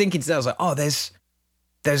I was thinking today, I was like, oh, there's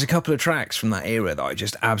a couple of tracks from that era that I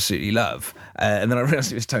just absolutely love. And then I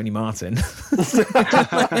realised it was Tony Martin.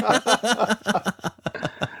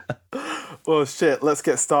 Well, shit, let's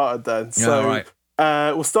get started then. So, all right.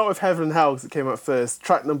 We'll start with Heaven and Hell because it came out first.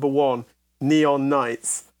 Track number 1, Neon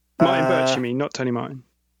Nights. Martin Birch, you mean, not Tony Martin?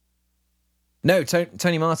 No,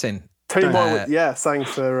 Tony Martin. Tony Martin, sang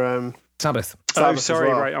for Sabbath. Sabbath as sorry,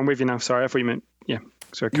 well. right, I'm with you now. Sorry, I thought you meant,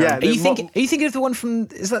 Sorry, Yeah, Are you thinking of the one from,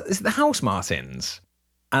 is it the House Martins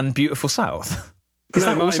and Beautiful South? Is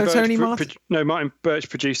that also Tony Martin? No, Martin Birch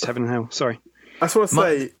produced Heaven and Hell. Sorry. I just want to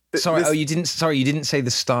say... you didn't say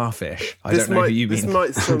the Starfish. I don't know who you mean. This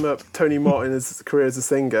might sum up Tony Martin's career as a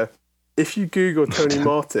singer. If you Google Tony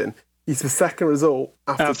Martin, he's the second result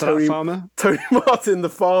after that farmer? Tony Martin, the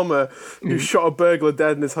farmer who shot a burglar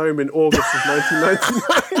dead in his home in August of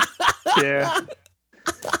 1999. Yeah.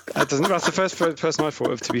 That's the first person I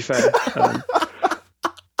thought of, to be fair.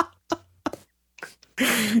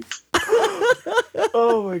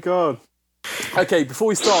 Oh my god. Okay, before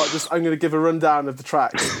we start, I'm going to give a rundown of the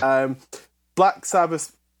tracks. Black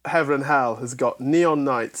Sabbath Heaven and Hell has got Neon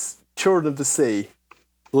Nights, Children of the Sea,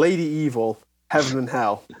 Lady Evil, Heaven and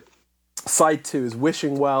Hell. Side 2 is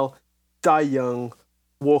Wishing Well, Die Young,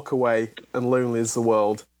 Walk Away, and Lonely is the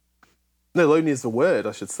World. No, Lonely is the Word,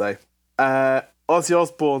 I should say. Ozzy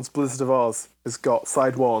Osbourne's Blizzard of Oz has got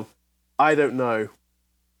Side 1, I Don't Know,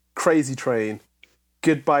 Crazy Train,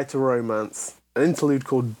 Goodbye to Romance, an interlude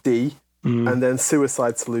called D, and then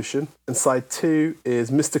Suicide Solution. And Side 2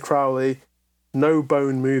 is Mr. Crowley, No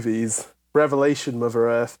Bone Movies, Revelation Mother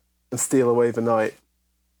Earth, and Steal Away the Night.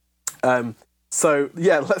 So,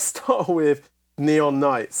 yeah, let's start with Neon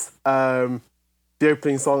Nights, the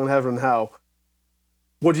opening song in Heaven and Hell.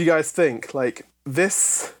 What do you guys think? Like,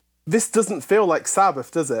 this doesn't feel like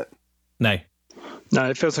Sabbath, does it? No. No,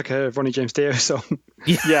 it feels like a Ronnie James Dio song.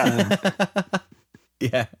 Yeah.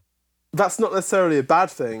 Yeah. That's not necessarily a bad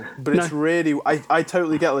thing, but it's really... I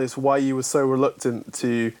totally get this, why you were so reluctant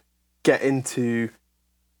to get into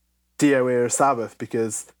Dio era Sabbath,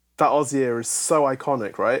 because that Ozzy era is so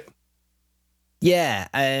iconic, right? Yeah.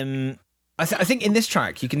 I think in this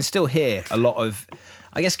track, you can still hear a lot of...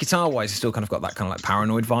 I guess guitar-wise, it's still kind of got that kind of like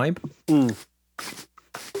paranoid vibe.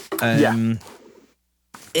 Yeah.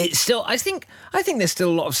 It's still... I think there's still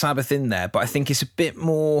a lot of Sabbath in there, but I think it's a bit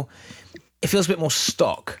more... It feels a bit more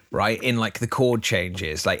stock, right? In like the chord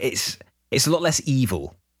changes, like it's a lot less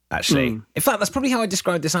evil, actually. In fact, that's probably how I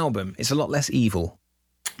describe this album. It's a lot less evil.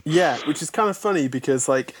 Yeah, which is kind of funny because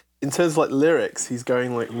like in terms of like lyrics, he's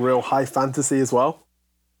going like real high fantasy as well.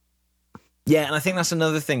 Yeah, and I think that's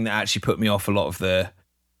another thing that actually put me off a lot of the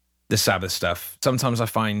Sabbath stuff. Sometimes I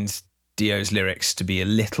find Dio's lyrics to be a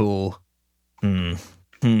little.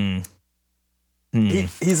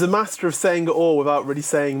 He's a master of saying it all without really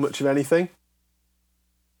saying much of anything.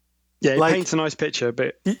 Yeah, he paints a nice picture,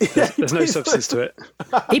 but there's no substance to it.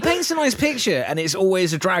 He paints a nice picture, and it's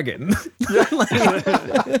always a dragon.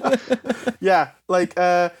 Yeah, like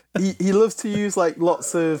he loves to use like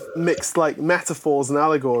lots of mixed like metaphors and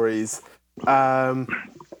allegories, and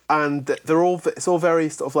it's all very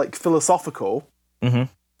sort of like philosophical.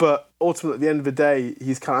 But ultimately, at the end of the day,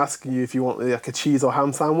 he's kind of asking you if you want like a cheese or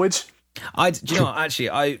ham sandwich. Do you know what? Actually,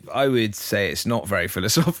 I would say it's not very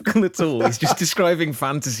philosophical at all. He's just describing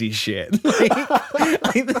fantasy shit.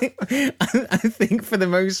 I think for the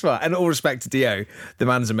most part, and all respect to Dio, the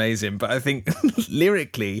man's amazing, but I think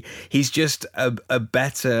lyrically, he's just a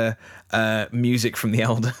better Music from the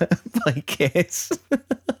Elder by Kiss.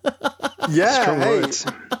 Yeah, Strong hey, words.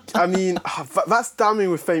 I mean, that's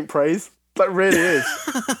damning with faint praise. That really is.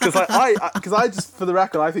 Because I just, for the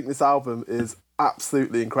record, I think this album is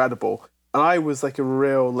absolutely incredible. And I was like a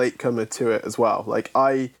real latecomer to it as well. Like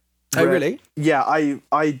Oh, really? Yeah, I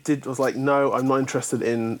was like, no, I'm not interested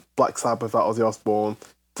in Black Sabbath, that Ozzy Osbourne,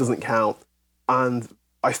 doesn't count. And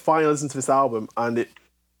I finally listened to this album and it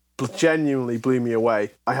genuinely blew me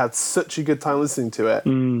away. I had such a good time listening to it.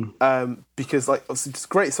 Because like, obviously, just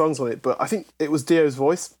great songs on it, but I think it was Dio's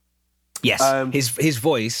voice. Yes, his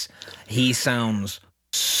voice, he sounds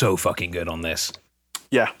so fucking good on this.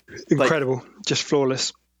 Yeah, Incredible. Just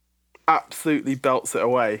flawless. absolutely belts it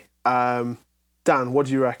away. Dan, what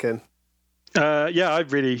do you reckon? Yeah, I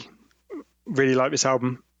really, really like this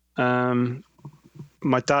album.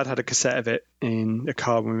 My dad had a cassette of it in a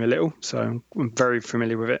car when we were little, so I'm very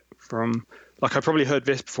familiar with it. I probably heard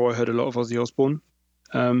this before I heard a lot of Ozzy Osbourne.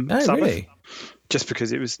 Sabbath, Really? just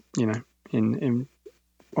because it was, in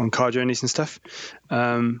on car journeys and stuff.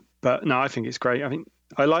 But no, I think it's great. I think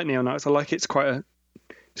I like Neon Nights. I like it's quite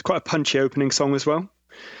a punchy opening song as well.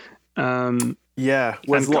 Yeah,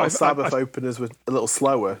 whereas a And lot of Sabbath openers were a little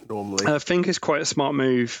slower normally. I think it's quite a smart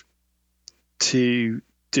move to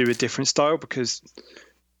do a different style, because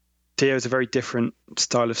Dio is a very different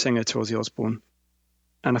style of singer to Ozzy Osbourne.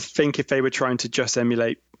 And I think if they were trying to just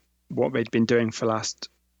emulate what they'd been doing for last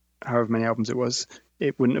however many albums it was,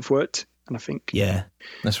 it wouldn't have worked. And I think Yeah,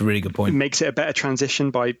 that's a really good it point. makes it a better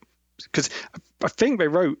transition because I think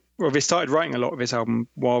they started writing a lot of this album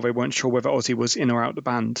while they weren't sure whether Ozzy was in or out the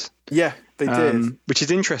band. Yeah, they did. Which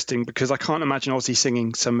is interesting because I can't imagine Ozzy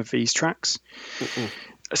singing some of these tracks.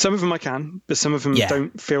 Some of them I can, but some of them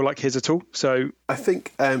don't feel like his at all. So I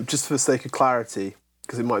think, just for the sake of clarity,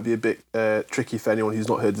 because it might be a bit tricky for anyone who's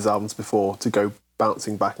not heard his albums before to go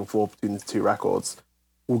bouncing back and forth between the two records,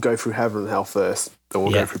 we'll go through Heaven and Hell first, then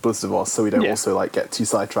we'll go through Blizzard of Oz, so we don't also get too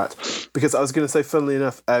sidetracked. Because I was going to say, funnily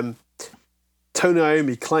enough, Tony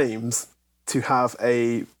Iommi claims to have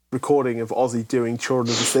a recording of Ozzy doing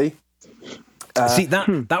Children of the Sea. See,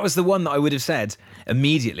 that was the one that I would have said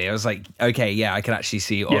immediately. I was like, okay, yeah, I can actually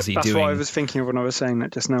see Ozzy that's doing. what I was thinking of when I was saying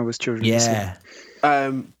that just now was Children of the Sea. Yeah.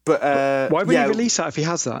 But Why would he release that if he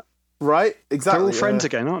has that? Right, exactly. They're all friends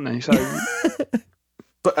again, aren't they? So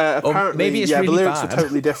But apparently, maybe it's the really lyrics bad. were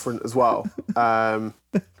totally different as well.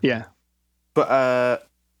 yeah. But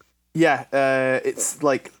it's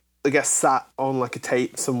like, I guess, sat on like a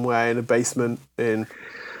tape somewhere in a basement in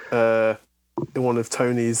one of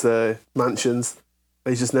Tony's mansions.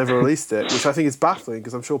 He's just never released it, which I think is baffling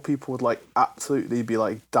because I'm sure people would like absolutely be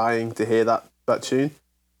like dying to hear that tune.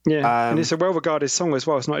 Yeah, and it's a well-regarded song as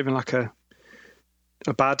well. It's not even like a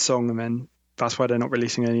bad song, and then that's why they're not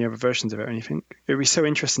releasing any other versions of it or anything. It'd be so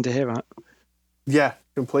interesting to hear that. Yeah,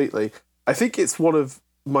 completely. I think it's one of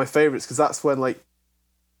my favourites because that's when like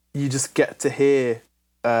you just get to hear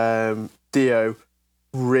Dio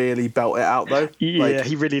really belt it out though. Yeah, Like,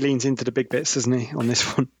 he really leans into the big bits, doesn't he, on this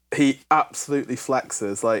one? he absolutely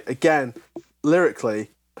flexes. Like, again, lyrically,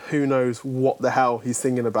 who knows what the hell he's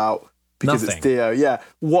singing about because Nothing. it's Dio. Yeah,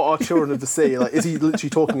 what are Children of the Sea? Like, is he literally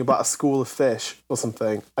talking about a school of fish or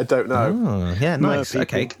something? I don't know. Oh, yeah, nice. people.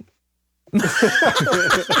 Okay.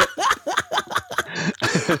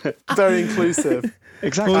 Very inclusive.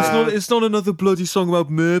 Exactly. it's not another bloody song about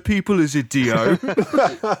mer people, is it, Dio?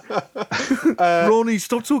 Ronnie,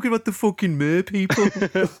 stop talking about the fucking mer people.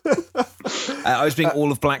 I was being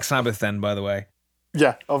all of Black Sabbath then, by the way.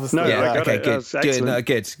 Yeah, obviously. No, yeah. I got Okay, it. good. That's Good, excellent. no,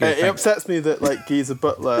 good. It Thanks. upsets me that like Geezer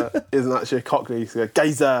Butler isn't actually a Cockney. He's a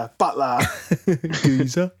Geezer Butler.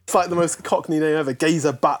 Geezer. It's like the most Cockney name ever.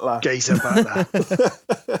 Geezer Butler. Gaze about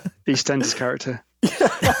that. EastEnders character.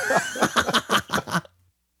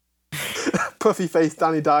 Puffy faced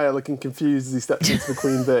Danny Dyer looking confused as he stepped into the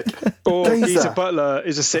Queen Vic. Or Gazer. Geezer Butler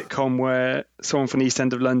is a sitcom where someone from the East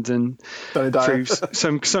End of London, Danny Dyer. through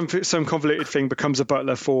some convoluted thing, becomes a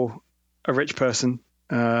butler for a rich person.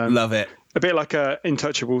 Love it. A bit like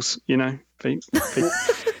Intouchables, you know.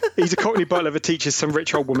 He's a Cockney butler that teaches some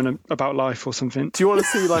rich old woman about life or something. Do you want to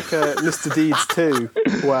see like a Mr. Deeds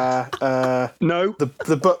 2 where No.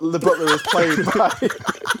 the butler is played by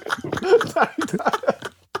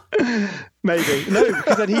Maybe. No,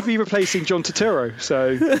 because then he'd be replacing John Turturro.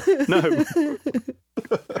 So, no.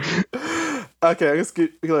 Okay, I guess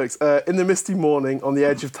good lyrics. In the misty morning, on the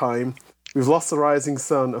edge of time, we've lost the rising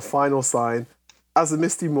sun, a final sign. As the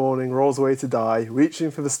misty morning rolls away to die,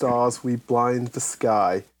 reaching for the stars, we blind the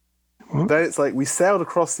sky. What? Then it's like, we sailed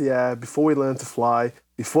across the air before we learned to fly,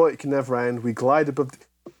 before it can never end, we glide above...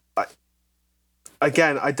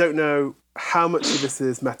 Again, I don't know how much of this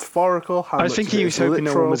is metaphorical, how I much think of it he is was hoping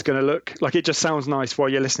no literal. one was going to look. Like, it just sounds nice while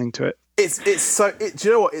you're listening to it. Do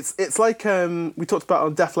you know what? It's like we talked about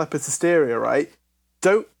on Def Leppard's Hysteria, right?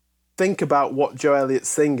 Don't think about what Joe Elliott's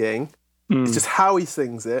singing. It's just how he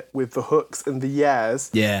sings it with the hooks and the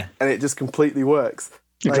yeahs, Yeah. and it just completely works.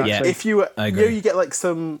 Like, Exactly. Yeah. if you I you agree. know, you get like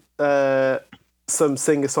some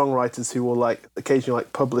singer-songwriters who will like occasionally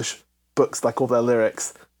like publish books like all their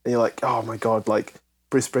lyrics, and you're like, oh my god, like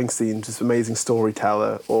Bruce Springsteen, just amazing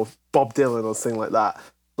storyteller, or Bob Dylan or something like that.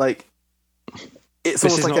 Like, it's This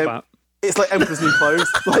almost is like not that. it's like Emperor's New Clothes.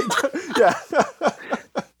 Like, Yeah.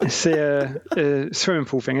 It's a swimming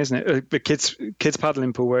pool thing, isn't it? The kids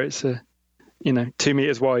paddling pool where it's 2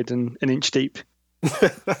 meters wide and an inch deep.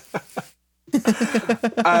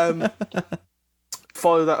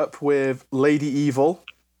 Follow that up with Lady Evil.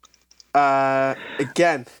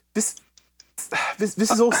 Again, this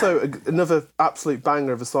is also another absolute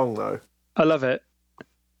banger of a song, though. I love it,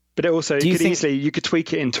 but it also you could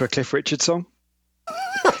tweak it into a Cliff Richard song.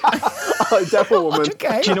 Like Devil Woman.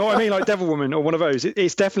 Okay. Do you know what I mean? Like Devil Woman or one of those.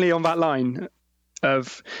 It's definitely on that line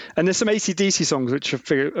of, and there's some AC/DC songs which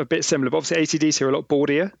are a bit similar, but obviously AC/DC are a lot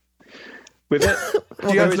bawdier with it.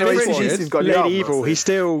 Do you guys know AC/DC's got the Lady album, Evil, actually? he's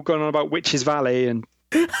still going on about Witches Valley, and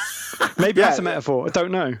maybe that's a metaphor. I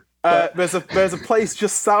don't know. There's a place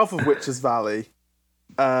just south of Witches Valley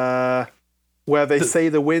where they say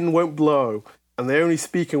the wind won't blow, and they only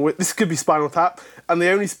speak in this could be Spinal Tap, and they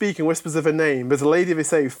only speak in whispers of her name. There's a lady, they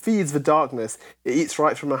say, who feeds the darkness. It eats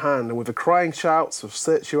right from her hand, and with a crying shouts will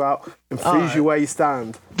search you out and freeze you where you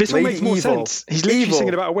stand. This Lady one makes more Evil. sense. He's literally Evil.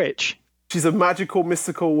 singing about a witch. She's a magical,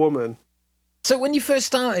 mystical woman. So when you first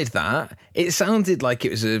started that, it sounded like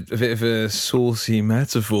it was a bit of a saucy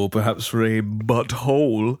metaphor, perhaps for a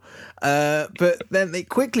butthole. But then it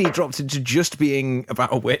quickly dropped into just being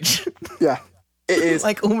about a witch. Yeah, it is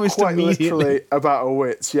Like, almost quite immediately. literally about a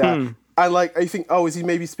witch. Yeah, and I think, is he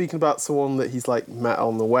maybe speaking about someone that he's like met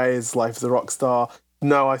on the way, his life as a rock star?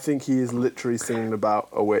 No, I think he is literally singing about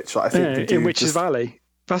a witch. I think the In dude Witches just- Valley.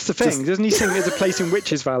 That's the thing. Doesn't he sing there's a place in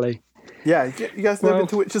Witches Valley? Yeah, you guys never Well- been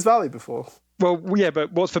to Witches Valley before? Well, yeah,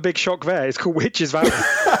 but what's the big shock there? It's called Witches Valley.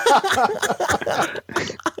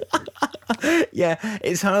 Yeah,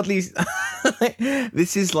 it's hardly.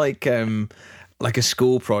 This is like a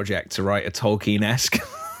school project to write a Tolkien-esque.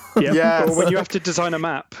 Yeah. Yes. Or when you have to design a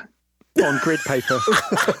map on grid paper.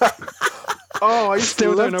 Oh, I used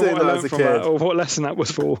Still to don't love know doing what I that as learned a from that kid. or what lesson that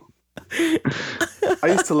was for. I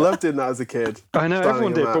used to love doing that as a kid. I know Planning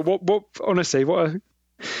everyone a did, map. but what? Honestly, well,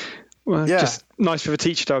 Yeah. just nice for the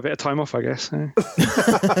teacher to have a bit of time off, I guess.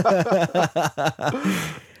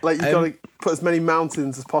 Like you've got to put as many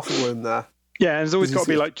mountains as possible in there. Yeah, and there's always Did you got to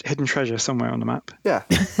be see- like hidden treasure somewhere on the map. Yeah,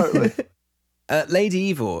 totally. Lady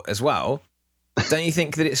Evil as well. Don't you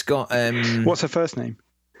think that it's got? What's her first name?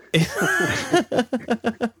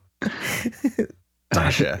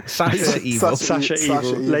 Sasha Evil. Sasha Sasha Evil.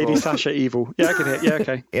 Evil. Lady Sasha Evil. Yeah, I can hear. Yeah,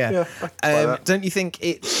 okay. Yeah. Yeah, I can buy that. Don't you think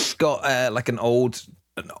it's got like an old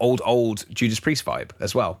Judas Priest vibe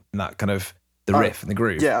as well? And that kind of the riff and the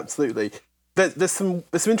groove. Yeah, absolutely. There's some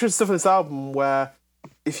interesting stuff in this album where,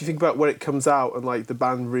 if you think about when it comes out and like the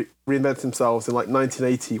band reinvented themselves in like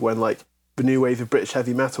 1980, when like the new wave of British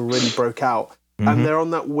heavy metal really broke out, and they're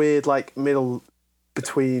on that weird like middle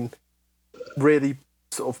between really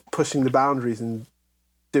sort of pushing the boundaries and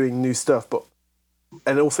doing new stuff,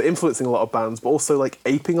 and also influencing a lot of bands, but also like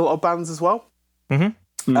aping a lot of bands as well.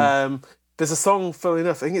 There's a song, funnily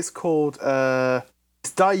enough, I think it's called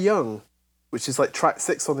it's Die Young, which is like track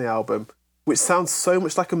 6 on the album, which sounds so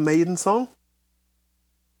much like a Maiden song.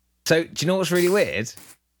 So, do you know what's really weird?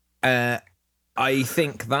 I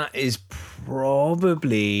think that is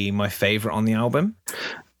probably my favourite on the album.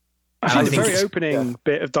 I I think the think very it's- opening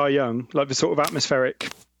bit of Die Young, like the sort of atmospheric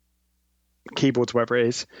keyboards, whatever it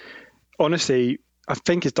is, honestly, I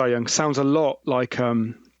think it's Die Young, sounds a lot like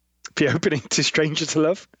the opening to Stranger to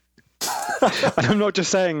Love. And I'm not just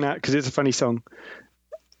saying that because it's a funny song.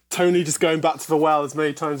 Tony just going back to the well as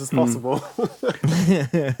many times as possible.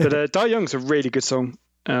 But Die Young's a really good song.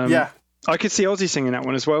 Yeah. I could see Ozzy singing that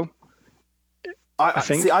one as well. I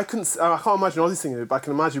think- see. I can't imagine Ozzy singing it, but I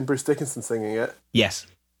can imagine Bruce Dickinson singing it. Yes.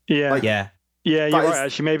 Yeah. Yeah. Yeah, you're That right, is-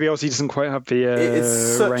 actually. Maybe Ozzy doesn't quite have the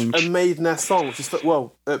It's such range. a Maiden-esque song. Which is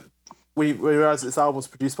we realised this album was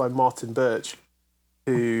produced by Martin Birch,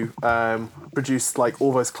 who produced like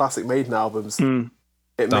all those classic Maiden albums. Mm.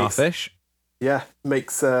 It Starfish.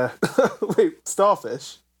 makes wait,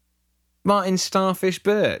 Starfish. Martin Starfish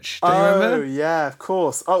Birch. Do you Oh remember? yeah, of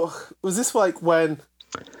course. Oh, was this like when?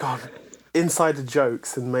 God, insider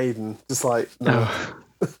jokes and Maiden, just like no.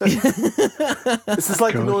 This is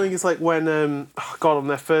like annoying. It's like when on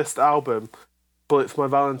their first album, Bullet for My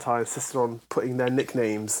Valentine, insisted on putting their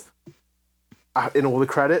nicknames in all the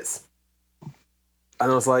credits,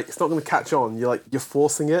 and I was like, it's not going to catch on. You're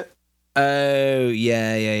forcing it. Oh,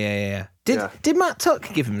 yeah. Yeah. Did Matt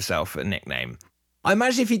Tuck give himself a nickname? I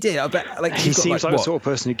imagine if he did, I bet like He you've got, seems like what? the sort of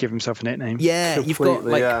person who'd give himself a nickname. Yeah, you've got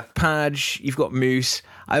Completely, like yeah. Padge, you've got Moose.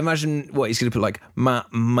 I imagine what he's going to put like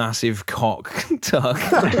Massive Cock Tuck.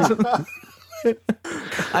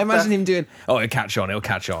 I imagine him doing. Oh, it'll catch on.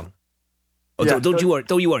 Oh, Yeah. don't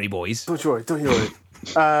you worry, boys. Don't you worry.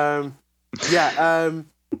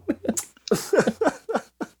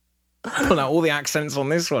 Pull out all the accents on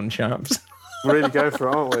this one, chaps. Really go for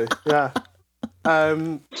it, aren't we? Yeah.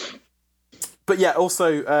 But yeah,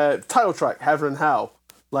 also title track Heaven and Hell.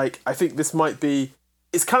 Like, I think this might be.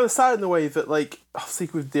 It's kind of sad in the way that, like, obviously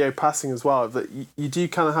with Dio passing as well, that you do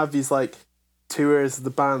kind of have these like two eras of the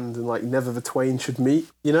band, and like never the twain should meet.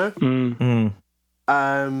 You know.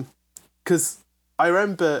 Because I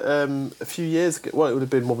remember a few years ago. Well, it would have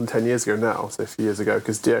been more than 10 years ago now. So a few years ago,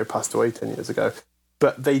 because Dio passed away 10 years ago.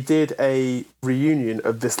 But they did a reunion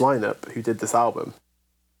of this lineup who did this album.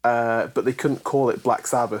 But they couldn't call it Black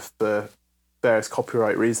Sabbath for various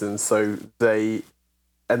copyright reasons, so they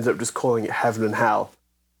ended up just calling it Heaven and Hell,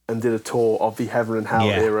 and did a tour of the Heaven and Hell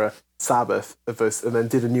era Sabbath of this, and then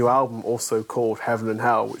did a new album also called Heaven and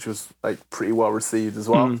Hell, which was like pretty well received as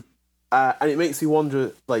well. And it makes me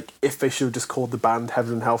wonder, like, if they should have just called the band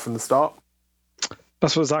Heaven and Hell from the start.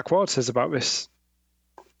 That's what Zakk Wylde says about this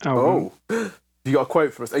album. Oh, you got a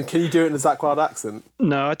quote for us? And can you do it in a Zakk Wylde accent?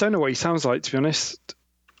 No, I don't know what he sounds like, to be honest.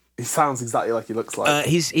 He sounds exactly like he looks like.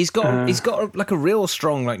 He's got like a real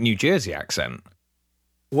strong like New Jersey accent.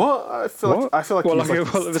 What? I feel like Well, he's like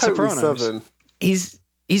like The totally Sopranos? Southern. He's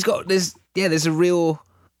got there's a real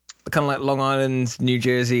kind of like Long Island, New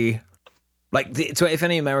Jersey. Like, so if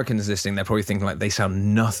any Americans listening, they're probably thinking like they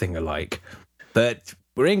sound nothing alike. But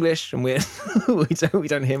we're English, and we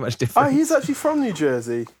don't hear much difference. Oh, he's actually from New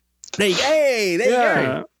Jersey. There you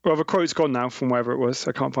go. Well, the quote's gone now from wherever it was.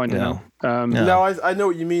 I can't find it now. No, I know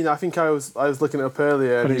what you mean. I think I was looking it up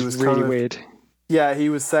earlier, and But he it's was really kind of, weird. Yeah, he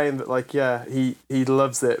was saying that like he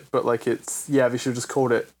loves it, but like it's they should have just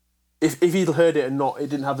called it. If he'd heard it and it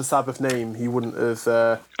didn't have the Sabbath name, he wouldn't have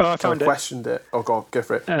I found it. questioned it. Oh god, go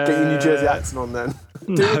for it. Get your New Jersey accent on then.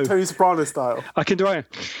 Do it Tony Soprano style. I can do it.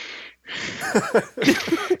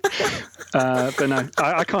 But no,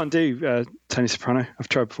 I can't do Tony Soprano. I've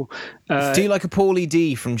tried before. Do you like a Paulie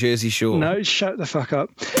D from Jersey Shore? No, shut the fuck up.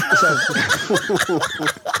 So,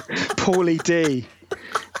 Paulie D.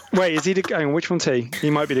 Wait, is he the? Hang on, which one's he? He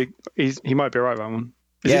might be right, that one.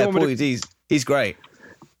 Is he the one with Paulie D's. He's great.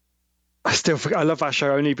 I love that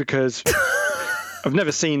show only because I've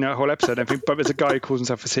never seen a whole episode, I think, but there's a guy who calls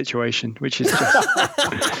himself a situation, which is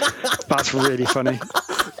just that's really funny.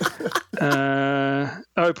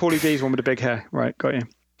 Paulie D's one with the big hair. Right, got you.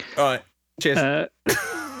 All right, cheers.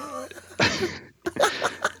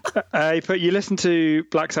 You listen to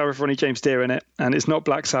Black Sabbath, Ronnie James Dio in it, and it's not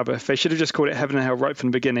Black Sabbath. They should have just called it Heaven and Hell right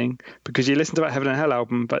from the beginning, because you listen to that Heaven and Hell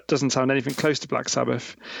album, but it doesn't sound anything close to Black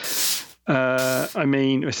Sabbath. I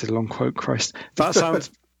mean, this is a long quote, Christ. That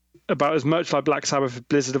sounds about as much like Black Sabbath as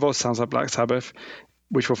Blizzard of Oz sounds like Black Sabbath,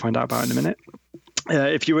 which we'll find out about in a minute.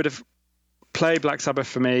 If you would have played Black Sabbath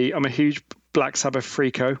for me, I'm a huge Black Sabbath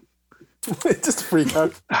freako. Just a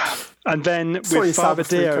freako. And then with Father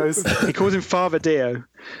Dio, he calls him Father Dio.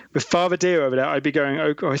 With Father Dio over there, I'd be going,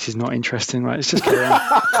 oh, this is not interesting, right? It's just carry on.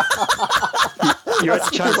 You had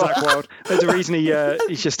to chant Zakk Wylde. There's a reason he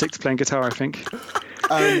just sticks to playing guitar, I think.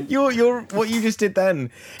 What you just did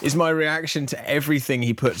then is my reaction to everything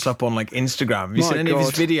he puts up on like Instagram. Have you seen any of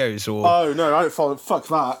his videos? Or Oh no, I don't follow. Fuck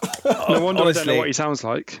that. No wonder I don't know what he sounds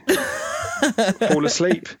like. Fall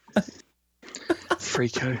asleep.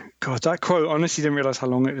 Freako. God, that quote, honestly didn't realise how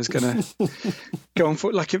long it was going to go on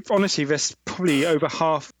for. Like, honestly, there's probably over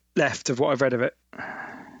half left of what I've read of it.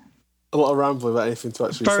 A lot of rambling about anything to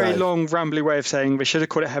actually say. Very long, rambly way of saying they should have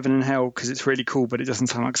called it Heaven and Hell because it's really cool, but it doesn't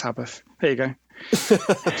sound like Sabbath. There you go.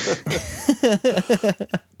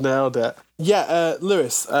 Nailed it. Yeah,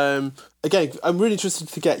 Lewis, again, I'm really interested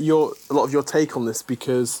to get a lot of your take on this,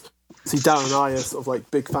 because see, Dan and I are sort of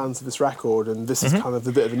like big fans of this record, and this is kind of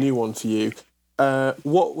a bit of a new one for you.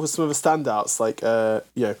 What were some of the standouts? Like, what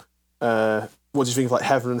do you think of like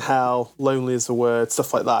Heaven and Hell, Lonely Is the Word,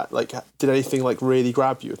 stuff like that? Like, did anything like really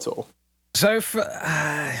grab you at all? So for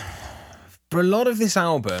a lot of this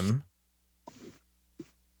album,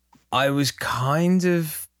 I was kind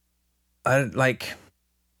of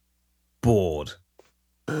bored.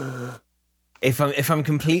 If I'm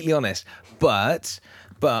completely honest, but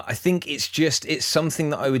I think it's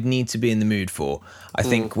something that I would need to be in the mood for. I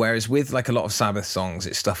think whereas with like a lot of Sabbath songs,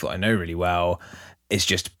 it's stuff that I know really well. It's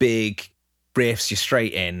just big riffs, you're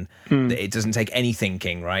straight in. That it doesn't take any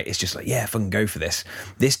thinking, right? It's just like, yeah, fucking go for this.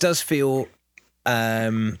 This does feel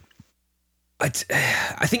I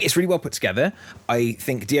think it's really well put together. I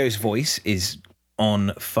think Dio's voice is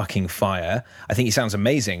on fucking fire. I think he sounds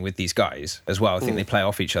amazing with these guys as well. I think they play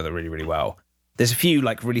off each other really, really well. There's a few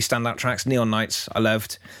like really standout tracks. Neon Nights I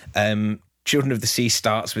loved. Children of the Sea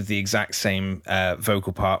starts with the exact same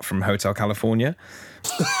vocal part from Hotel California.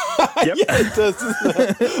 Yep. Yeah, it does, doesn't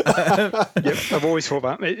it? Yep. I've always thought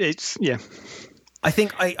that. It's I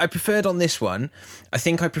think I preferred on this one. I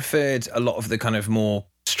think I preferred a lot of the kind of more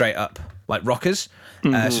straight up like rockers.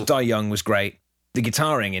 So Die Young was great. The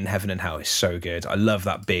guitaring in Heaven and Hell is so good. I love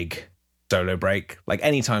that big solo break. Like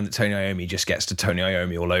any time that Tony Iommi just gets to Tony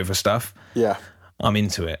Iommi all over stuff, Yeah. I'm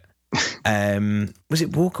into it. Was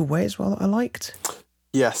it Walk Away as well that I liked?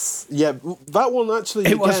 Yes. Yeah, that one actually...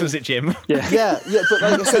 It was again- it, Jim? Yeah, but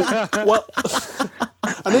like I said, well,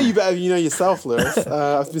 I know you better than you know yourself, Lewis.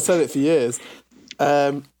 I've been saying it for years.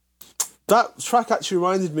 That track actually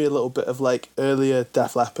reminded me a little bit of like earlier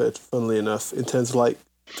Def Leppard, funnily enough, in terms of like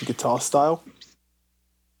the guitar style.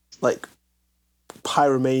 Like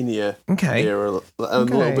Pyromania era, and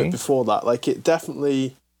a little bit before that. Like it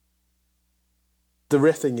definitely... The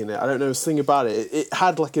riffing in it, I don't know, something about it. It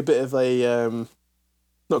had like a bit of a...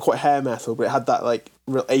 not quite hair metal, but it had that like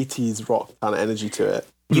real 80s rock kind of energy to it.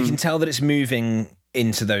 You can tell that it's moving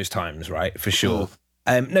into those times, right? For sure.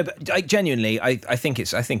 No, but genuinely, I think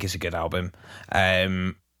it's a good album.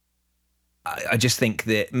 I just think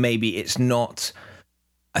that maybe it's not.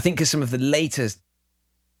 I think because some of the later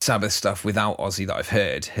Sabbath stuff without Ozzy that I've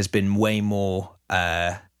heard has been way more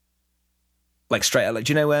like straight out. Like,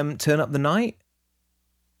 do you know Turn Up the Night?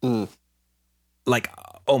 Like,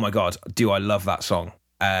 oh my god, do I love that song?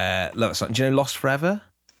 Love that song. Do you know Lost Forever?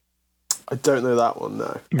 I don't know that one,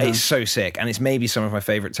 no. It's so sick, and it's maybe some of my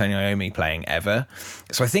favourite Tony Iommi playing ever.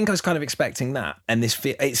 So I think I was kind of expecting that, and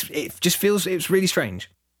it just feels it's really strange.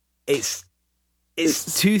 It's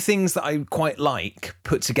two things that I quite like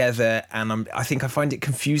put together, and I think I find it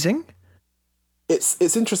confusing.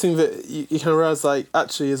 It's interesting that you kind of realize, like,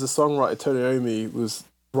 actually, as a songwriter, Tony Iommi was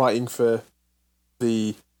writing for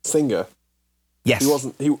the singer. Yes, He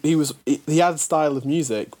wasn't. He had a style of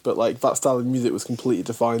music, but like that style of music was completely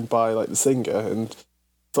defined by like the singer. And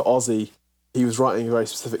for Ozzy, he was writing a very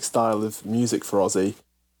specific style of music for Ozzy.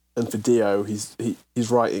 And for Dio, he's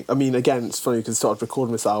writing. I mean, again, it's funny because he started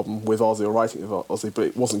recording this album with Ozzy or writing with Ozzy, but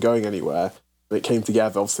it wasn't going anywhere. And it came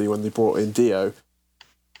together obviously when they brought in Dio.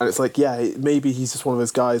 And it's like, yeah, maybe he's just one of those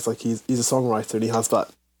guys. Like he's a songwriter and he has that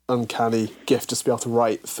uncanny gift just to be able to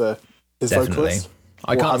write for his vocalist.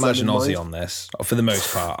 I can't imagine Ozzy on this for the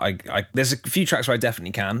most part. I there's a few tracks where I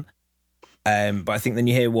definitely can, but I think then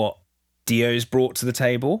you hear what Dio's brought to the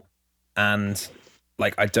table, and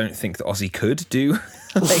like I don't think that Ozzy could do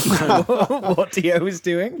like, what Dio was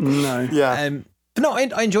doing. no. Yeah. But no,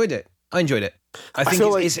 I enjoyed it. I think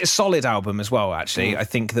feel it's a solid album as well. Actually, I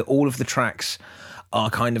think that all of the tracks are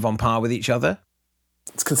kind of on par with each other.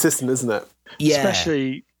 It's consistent, isn't it? Yeah,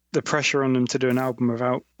 Especially the pressure on them to do an album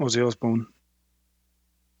without Ozzy Osbourne.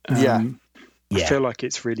 Yeah. I feel like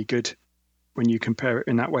it's really good when you compare it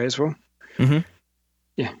in that way as well. Mm-hmm.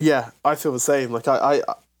 Yeah, I feel the same. Like I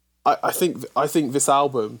think this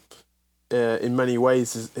album, in many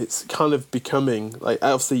ways, it's kind of becoming like,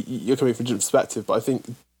 obviously you're coming from a different perspective, but I think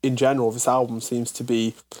in general this album seems to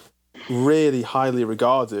be really highly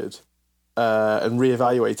regarded and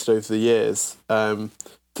reevaluated over the years, to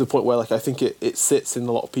the point where like I think it sits in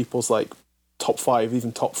a lot of people's like top 5,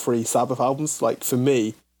 even top 3 Sabbath albums. Like for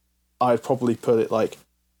me, I'd probably put it like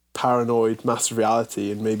Paranoid, Master of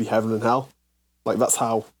Reality, and maybe Heaven and Hell. Like that's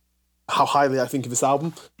how highly I think of this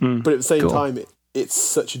album. But at the same time, it's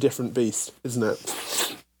such a different beast, isn't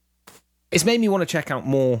it? It's made me want to check out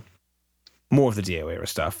more of the Dio era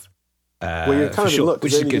stuff. Well, you're kind of in luck,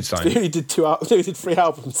 which is a they good sign. They only did 3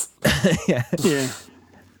 albums. Yeah.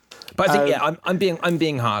 But I think I'm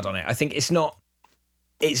being hard on it. I think it's not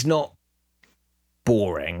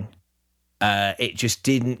boring. It just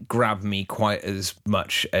didn't grab me quite as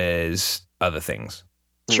much as other things.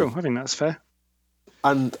 Sure, I think that's fair.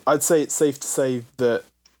 And I'd say it's safe to say that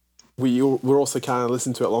we're also kind of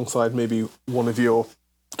listening to it alongside maybe one of your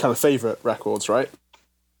kind of favourite records, right?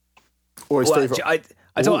 Or his favourite.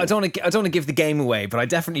 I don't want to give the game away, but I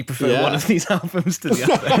definitely prefer one of these albums to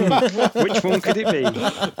the other. Which one could it be?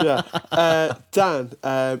 Yeah. Dan,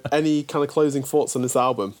 any kind of closing thoughts on this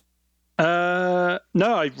album? No,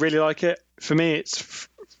 I really like it. For me, it's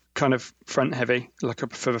kind of front heavy. Like I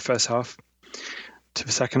prefer the first half to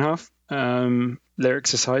the second half.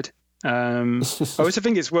 Lyrics aside, I also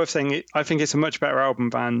think it's worth saying. I think it's a much better album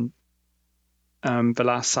than the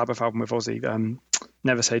last Sabbath album with Ozzy,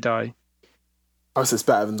 Never Say Die. I would say it's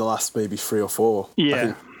better than the last maybe 3 or 4. Yeah. I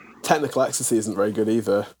think Technical Ecstasy isn't very good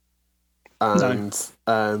either. And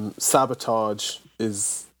Sabotage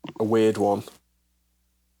is a weird one.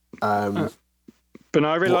 But no,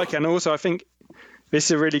 I really like it. And also, I think this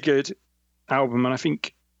is a really good album. And I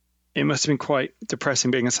think it must have been quite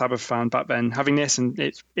depressing being a Sabbath fan back then. Having this, and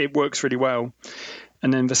it works really well,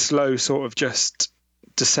 and then the slow sort of just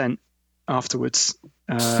descent afterwards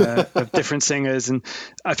of different singers. And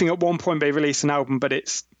I think at one point they released an album, but I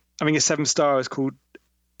think it's 7 stars, called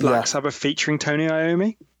Black Sabbath featuring Tony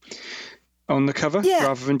Iommi on the cover,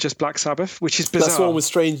 rather than just Black Sabbath, which is bizarre. That's one with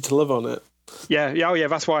Stranger to Love on it. Yeah,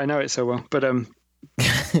 that's why I know it so well. But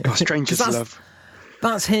Stranger to Love.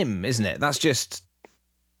 That's him, isn't it? That's just...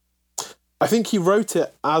 I think he wrote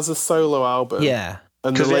it as a solo album. Yeah.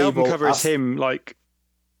 And because the album label cover is him, like,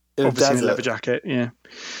 in obviously in a leather jacket, yeah.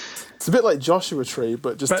 It's a bit like Joshua Tree,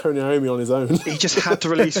 but Tony Iommi on his own. He just had to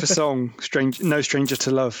release the song No Stranger to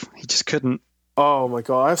Love. He just couldn't. Oh my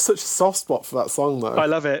God, I have such a soft spot for that song, though. I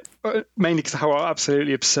love it, mainly because how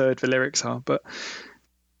absolutely absurd the lyrics are. But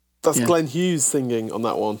that's Glenn Hughes singing on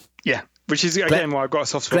that one. Yeah, which is, again, why I've got a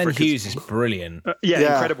soft spot for Glenn Hughes is brilliant.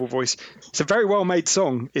 Incredible voice. It's a very well-made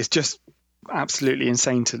song. It's just absolutely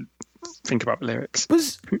insane to think about the lyrics.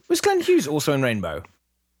 Was Glenn Hughes also in Rainbow?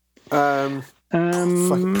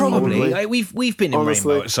 Probably. Like, we've been in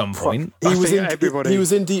Rainbow at some point. He was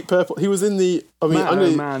in Deep Purple. He was in the. I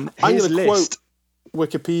mean, I'm going to quote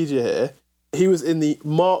Wikipedia here. He was in the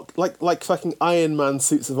Mark, like fucking Iron Man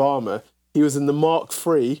suits of armor. He was in the Mark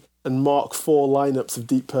III and Mark IV lineups of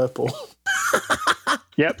Deep Purple.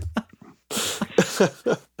 Yep.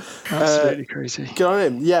 Absolutely crazy. Good on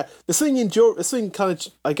him. Yeah, the thing kind of,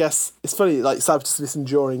 I guess, it's funny, like, Sabbath's this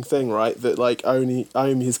enduring thing, right? That, like,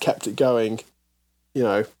 Iommi has kept it going, you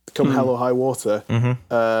know, come hell or high water, in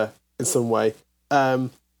some way.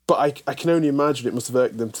 But I can only imagine it must have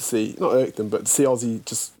irked them to see, not irked them, but to see Ozzy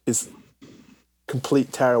just his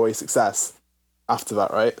complete tearaway success after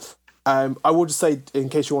that, right? I will just say, in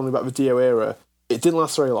case you're wondering about the Dio era, it didn't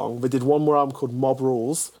last very long. They did one more album called Mob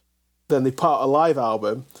Rules, then they put out a live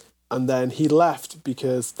album, and then he left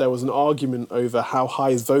because there was an argument over how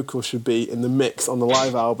high his vocals should be in the mix on the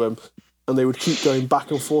live album, and they would keep going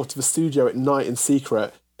back and forth to the studio at night in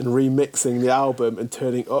secret and remixing the album and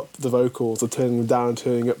turning up the vocals or turning them down and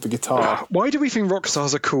turning up the guitar. Why do we think rock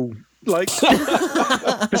stars are cool? Like,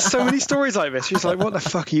 there's so many stories like this. She's like, what the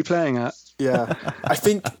fuck are you playing at? Yeah. I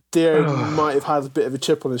think Dio might have had a bit of a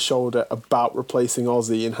chip on his shoulder about replacing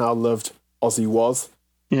Ozzy and how loved Ozzy was.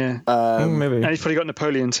 Yeah. Maybe. And he's probably got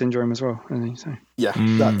Napoleon syndrome as well, hasn't he? So. Yeah,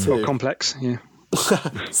 that too. Got complex, yeah.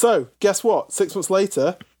 So, guess what? 6 months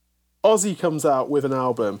later, Ozzy comes out with an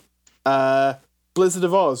album. Blizzard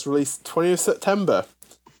of Oz, released 20th September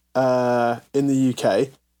in the UK.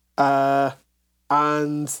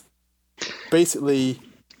 And basically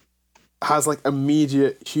has, like,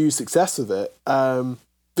 immediate huge success with it.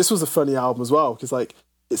 This was a funny album as well, because, like,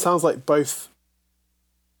 it sounds like both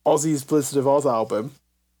Ozzy's Blizzard of Oz album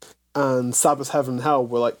and Sabbath's Heaven and Hell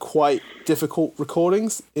were, like, quite difficult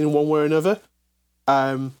recordings in one way or another.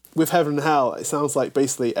 With Heaven and Hell, it sounds like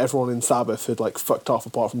basically everyone in Sabbath had, like, fucked off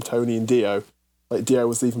apart from Tony and Dio. Like, Dio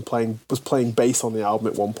was even playing bass on the album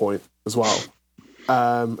at one point as well.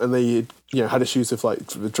 And they, had issues with, like,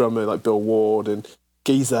 the drummer, like Bill Ward, and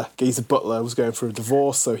Geezer Butler was going through a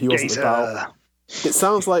divorce, so he wasn't about. It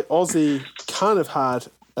sounds like Ozzy kind of had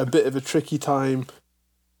a bit of a tricky time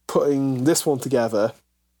putting this one together,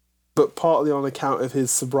 but partly on account of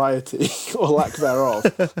his sobriety or lack thereof.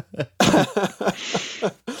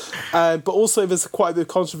 But also there's quite a bit of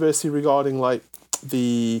controversy regarding, like,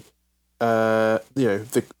 the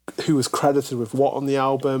who was credited with what on the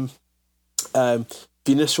album.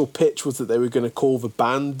 The initial pitch was that they were going to call the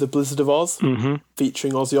band the Blizzard of Oz,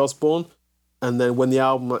 featuring Ozzy Osbourne. And then when the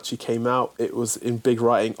album actually came out, it was in big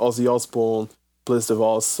writing, Ozzy Osbourne, Blizzard of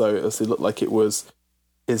Oz. So it looked like it was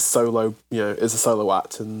his solo, as a solo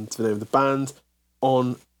act and the name of the band.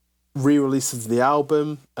 On re-releases of the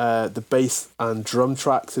album, the bass and drum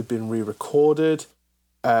tracks had been re-recorded.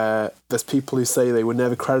 There's people who say they were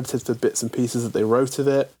never credited for bits and pieces that they wrote of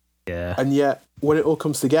it. Yeah. And yet, when it all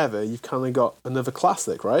comes together, you've kind of got another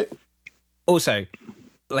classic, right? Also,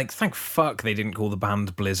 like, thank fuck they didn't call the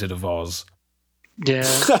band Blizzard of Oz. Yeah.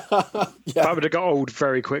 That would have got old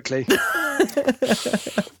very quickly.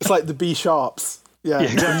 It's like the B sharps. Yeah,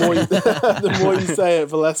 exactly. The more you say it,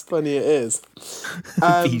 the less funny it is.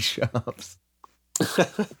 B sharps.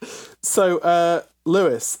 So,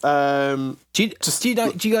 Lewis, do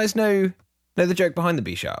you guys know the joke behind the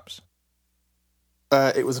B sharps?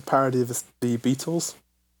 It was a parody of the Beatles.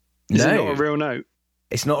 Is it not a real note?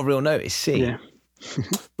 It's not a real note. It's C. Yeah.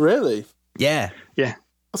 Really? Yeah.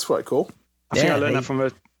 That's quite cool. I think I learned that from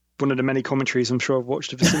one of the many commentaries I'm sure I've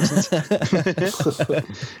watched of The Simpsons.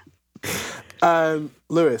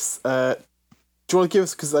 Lewis, do you want to give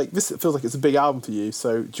us, because, like, this feels like it's a big album for you,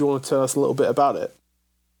 so do you want to tell us a little bit about it?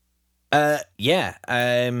 Yeah.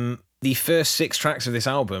 The first 6 tracks of this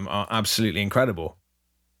album are absolutely incredible.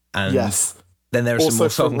 And Yes. then there are some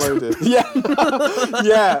Also more songs. front-loaded. Yeah.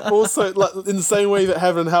 Yeah. Also, like, in the same way that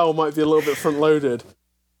Heaven and Hell might be a little bit front-loaded,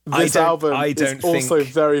 this album is also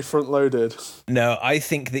very front-loaded. No, I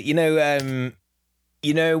think that, you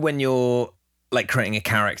know when you're like creating a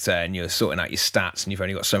character and you're sorting out your stats and you've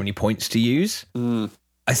only got so many points to use.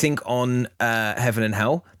 I think on Heaven and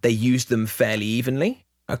Hell, they used them fairly evenly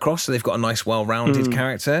across, so they've got a nice, well-rounded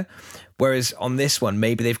character. Whereas on this one,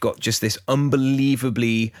 maybe they've got just this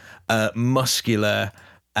unbelievably muscular,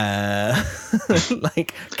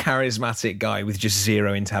 like charismatic guy with just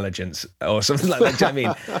zero intelligence or something like that. Do you know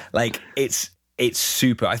what I mean? Like it's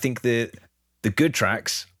super. I think the good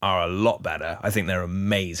tracks are a lot better. I think they're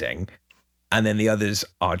amazing, and then the others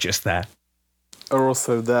are just there. Are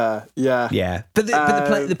also there, yeah. Yeah, but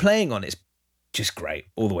the playing on it's just great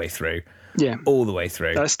all the way through. Yeah, all the way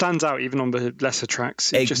through. It stands out even on the lesser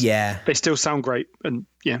tracks. They still sound great, and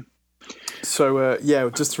yeah. So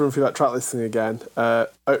just to run through that track listing again.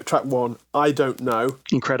 Track 1, I Don't Know.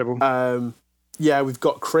 Incredible. We've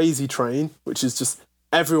got Crazy Train, which is just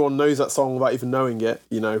everyone knows that song without even knowing it.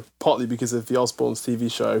 You know, partly because of the Osbournes TV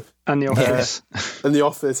show and The Office. And The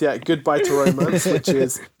Office, yeah. Goodbye to Romance, which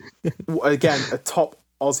is again a top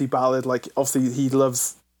Aussie ballad. Like obviously he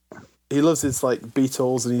loves his like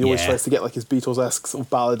Beatles, and he always tries to get like his Beatles-esque sort of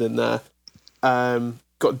ballad in there.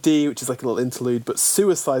 Got D, which is like a little interlude, but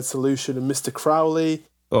Suicide Solution and Mr. Crowley,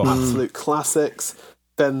 absolute classics.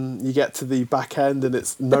 Then you get to the back end and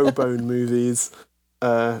it's No Bone Movies,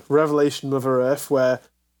 Revelation Mother Earth, where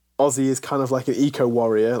Ozzy is kind of like an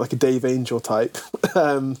eco-warrior, like a Dave Angel type.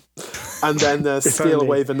 And then there's Steal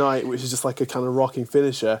Away the Night, which is just like a kind of rocking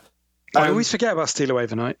finisher. I always forget about Steal Away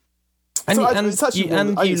the Night. And so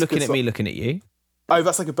you looking at me, looking at you. Oh,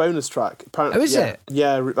 that's like a bonus track. Apparently, is it?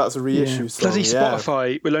 Yeah, that's a reissue song. Bloody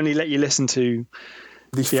Spotify will only let you listen to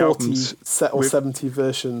the 40 or 70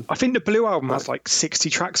 version. I think the Blue album has like 60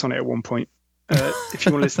 tracks on it at one point. If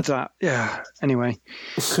you want to listen to that. Yeah, anyway.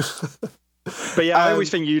 But yeah, I always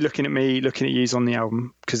think you looking at me, looking at you's on the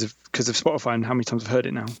album because of Spotify and how many times I've heard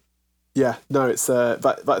it now. Yeah, no, it's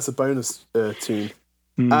that's a bonus tune.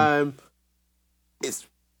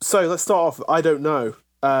 So let's start off. I Don't Know.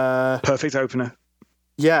 Perfect opener.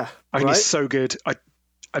 Yeah, I think it's so good. I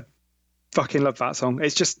fucking love that song.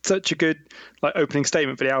 It's just such a good like opening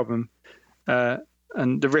statement for the album,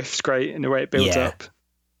 and the riff's great and the way it builds up.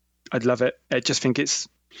 I'd love it. I just think it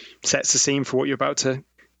sets the scene for what you're about to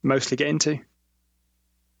mostly get into.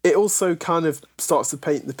 It also kind of starts to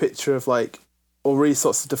paint the picture of like, or really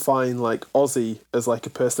starts to define like Ozzy as like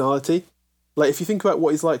a personality. Like if you think about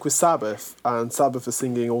what he's like with Sabbath, and Sabbath are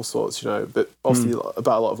singing all sorts, you know, but obviously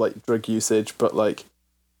about a lot of like drug usage, but like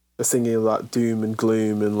they're singing about doom and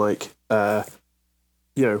gloom and like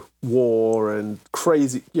war and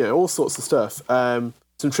crazy, all sorts of stuff, some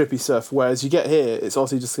trippy stuff. Whereas you get here, it's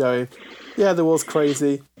Ozzy just going, yeah, the war's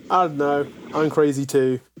crazy. I don't know, I'm crazy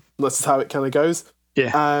too. And that's just how it kind of goes.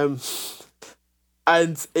 Yeah.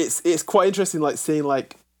 And it's quite interesting, like seeing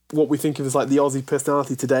like what we think of as like the Ozzy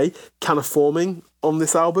personality today kind of forming on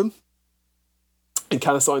this album and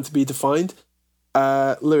kind of starting to be defined.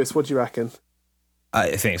 Lewis, what do you reckon?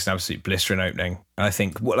 I think it's an absolute blistering opening. I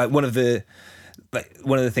think one of the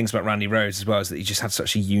things about Randy Rhoads as well is that he just had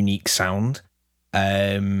such a unique sound.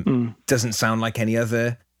 Doesn't sound like any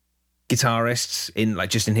other guitarists in like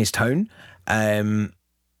just in his tone. I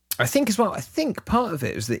think as well. I think part of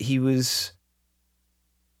it was that he was.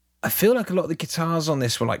 I feel like a lot of the guitars on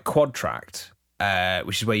this were like quad tracked,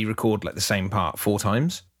 which is where you record like the same part 4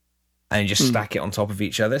 times and you just stack it on top of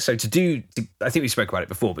each other. So I think we spoke about it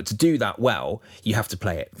before, but to do that well, you have to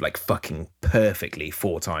play it like fucking perfectly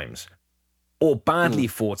 4 times. Or badly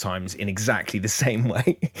 4 times in exactly the same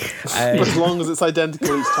way. As long as it's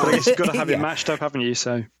identical each time. I guess you've got to have it matched up, haven't you?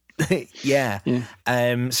 So yeah.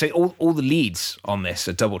 So all the leads on this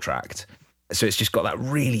are double tracked. So it's just got that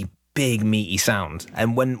really big meaty sound.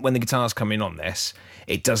 And when the guitars come in on this,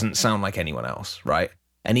 it doesn't sound like anyone else, right?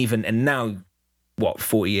 And now,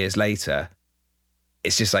 40 years later,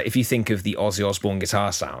 it's just like if you think of the Ozzy Osbourne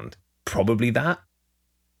guitar sound, probably that.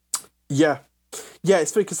 Yeah,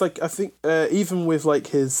 it's because like I think even with like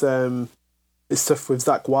his stuff with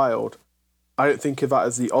Zakk Wylde, I don't think of that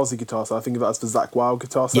as the Ozzy guitar sound. I think of that as the Zakk Wylde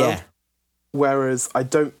guitar sound. Yeah. Whereas I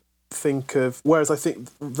think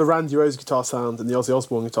the Randy Rhoads guitar sound and the Ozzy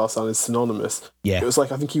Osbourne guitar sound is synonymous. Yeah. It was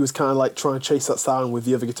like I think he was kind of like trying to chase that sound with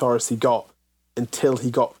the other guitarists he got until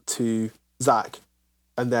he got to Zakk,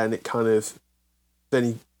 and then it kind of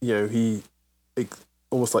he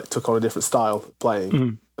almost like took on a different style of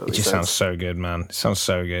playing. It just sounds so good, man. It sounds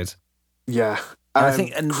so good. Yeah. And I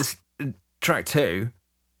think, and this, track 2,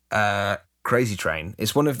 Crazy Train,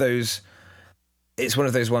 it's one of those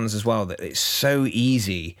ones as well that it's so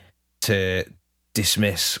easy to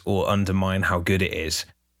dismiss or undermine how good it is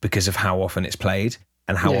because of how often it's played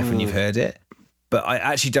and how often you've heard it. But I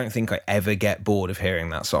actually don't think I ever get bored of hearing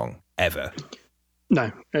that song, ever.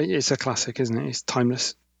 No, it's a classic, isn't it? It's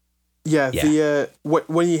timeless. Yeah. The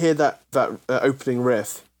when you hear that opening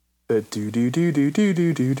riff, the do do do do do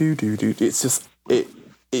do do do do do, it's just it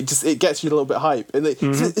gets you a little bit hype, and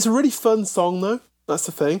it's a really fun song though. That's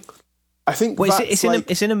the thing. I think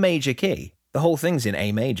it's in a major key. The whole thing's in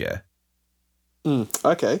A major.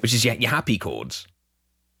 Okay. Which is your happy chords.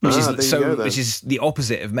 Which is the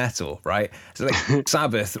opposite of metal, right? So like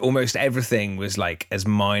Sabbath, almost everything was like as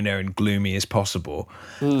minor and gloomy as possible,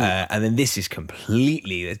 and then this is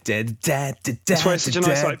completely That's why it's such a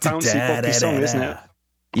nice like bouncy poppy song, isn't it?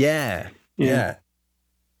 Yeah.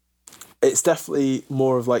 It's definitely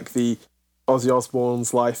more of like the Ozzy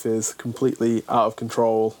Osbourne's life is completely out of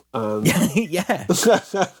control. And yeah.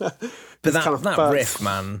 But that riff,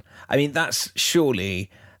 man. I mean, that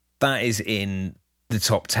is in the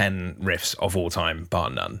top 10 riffs of all time, bar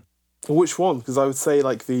none. Which one? Because I would say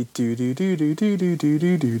like the do do do do do do do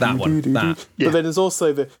do do. That one. That. But then there's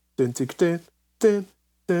also the dun dun dun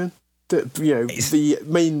dun dun. You know, the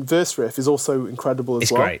main verse riff is also incredible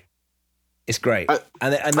as well. It's great.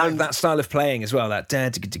 And that style of playing as well. That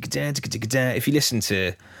if you listen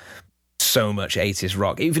to so much 80s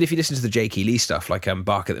rock, even if you listen to the Jake E. Lee stuff like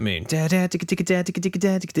Bark at the Moon,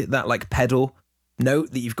 that like pedal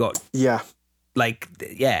note that you've got. Yeah. Like,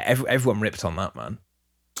 yeah, everyone ripped on that, man.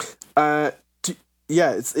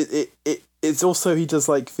 It's also, he does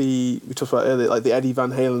like we talked about earlier, like the Eddie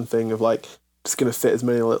Van Halen thing of like, just going to fit as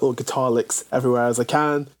many little guitar licks everywhere as I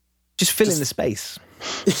can. Just fill in the space.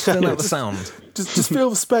 Fill out the sound. Just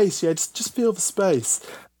feel the space, yeah, just feel the space.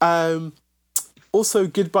 Also,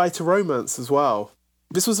 Goodbye to Romance as well.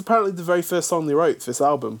 This was apparently the very first song they wrote for this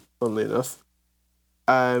album, funnily enough.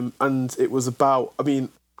 And it was about, I mean,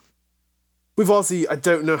 with Ozzy, I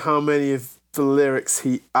don't know how many of the lyrics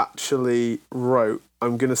he actually wrote.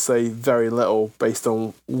 I'm going to say very little based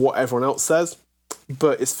on what everyone else says.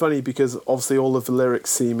 But it's funny because obviously all of the lyrics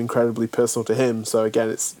seem incredibly personal to him. So again,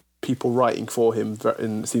 it's people writing for him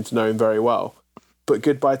and seem to know him very well. But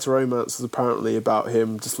Goodbye to Romance was apparently about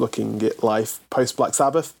him just looking at life post Black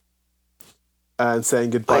Sabbath and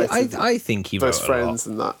saying goodbye to I think he first wrote friends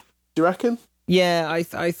and that. Do you reckon? Yeah,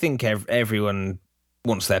 I think everyone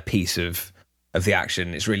wants their piece of the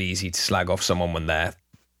action. It's really easy to slag off someone when they're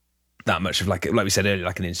that much of like we said earlier,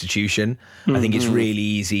 like an institution. I think it's really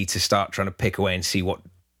easy to start trying to pick away and see what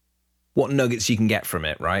nuggets you can get from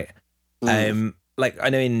it, right? Like I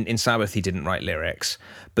know in Sabbath he didn't write lyrics,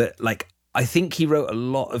 but like I think he wrote a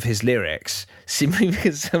lot of his lyrics simply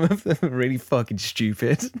because some of them are really fucking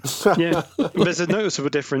stupid. Yeah, there's a noticeable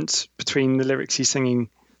difference between the lyrics he's singing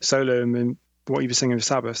solo and what he was singing with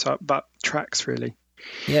Sabbath. So that tracks really.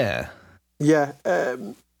 Yeah. Yeah.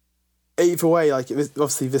 Either way, like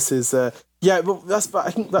obviously this is but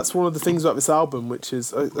I think that's one of the things about this album, which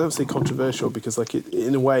is obviously controversial because like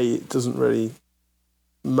in a way it doesn't really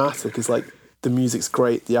matter because like the music's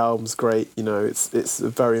great, the album's great, you know, it's a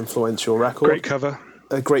very influential record. Great cover.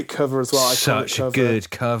 A great cover as well. Such a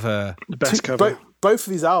good cover. The best cover. Both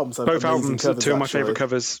of these albums have both amazing albums covers, are two of my actually. favourite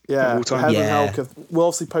covers yeah, of all time. Heaven and Hell cover. We'll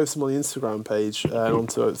obviously post them on the Instagram page and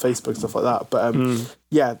onto Facebook, stuff like that. But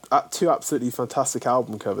two absolutely fantastic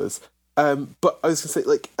album covers. But I was going to say,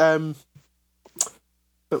 like,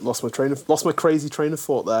 lost my crazy train of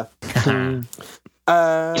thought there.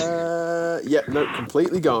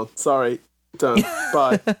 Completely gone. Sorry. Done.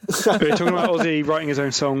 Bye. We're talking about Ozzy writing his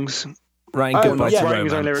own songs. Writing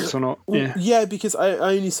his own lyrics or not. Yeah, because I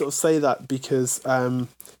only sort of say that because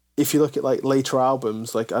if you look at like later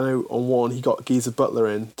albums, like I know on one he got Geezer Butler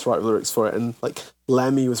in to write lyrics for it, and like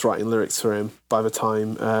Lemmy was writing lyrics for him by the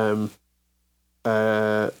time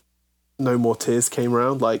No More Tears came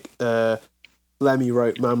around. Like Lemmy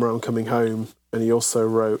wrote Mama I'm Coming Home, and he also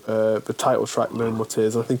wrote the title track No More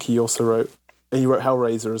Tears. I think he also wrote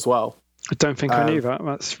Hellraiser as well. I don't think I knew that.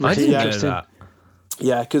 That's really I didn't interesting. know that.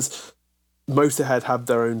 Yeah, because Motorhead have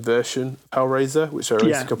their own version of Hellraiser, which I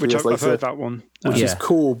released a couple of years later. I've heard that one, which is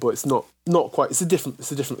cool, but it's not quite. It's a different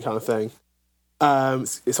kind of thing.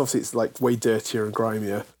 It's obviously it's like way dirtier and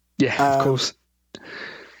grimier. Yeah, of course.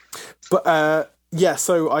 But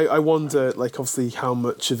so I wonder, like, obviously how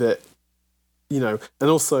much of it, you know, and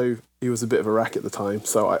also he was a bit of a wreck at the time,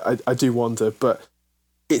 so I do wonder. But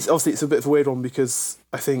it's a bit of a weird one because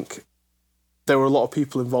I think there were a lot of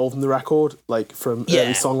people involved in the record, like from Yeah.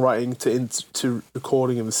 early songwriting to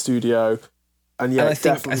recording in the studio. And yeah, And it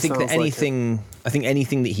definitely I think that sounds like I think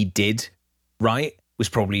anything that he did right was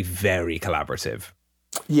probably very collaborative.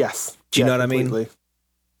 yes. Do you know what I mean? completely.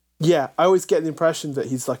 Yeah, I always get the impression that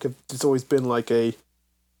he's there's always been like a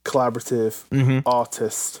collaborative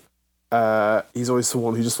artist. He's always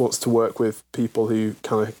someone who just wants to work with people who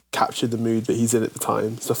kind of capture the mood that he's in at the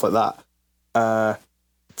time, stuff like that.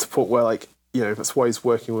 To put where that's why he's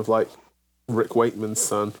working with like Rick Wakeman's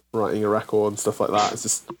son, writing a record and stuff like that. It's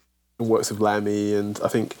just it works with Lemmy, and I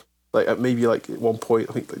think maybe at one point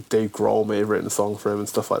I think Dave Grohl may have written a song for him and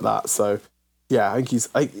stuff like that. So yeah, I think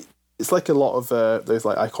it's like a lot of those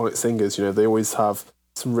like iconic singers. They always have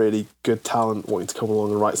some really good talent wanting to come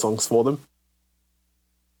along and write songs for them.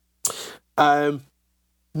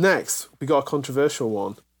 Next, we got a controversial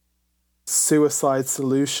one. Suicide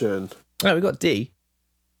Solution. Oh, we got D.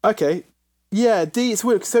 Okay. Yeah, D, it's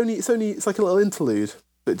weird, 'cause it's like a little interlude.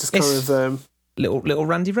 But just kind It's- of, Little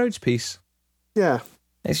Randy Rhoads piece. yeah.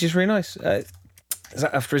 It's just really nice. Is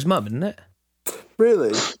that after his mum, isn't it?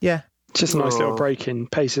 Really? Yeah. Just a nice little Aw. break in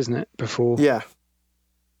pace, isn't it? Before Yeah.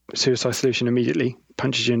 Suicide Solution immediately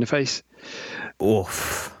punches you in the face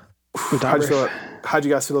Oof. with How that do, riff. how do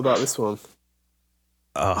you guys feel about this one?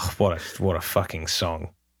 Oh, what a fucking song.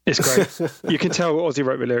 It's great. You can tell Ozzy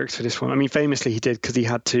wrote the lyrics for this one. I mean, famously he did because he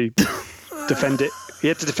had to defend it. He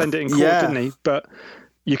had to defend it in court, Yeah. didn't he? But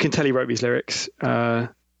you can tell he wrote these lyrics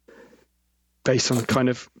based on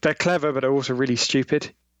they're clever, but they're also really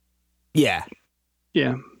stupid. Yeah.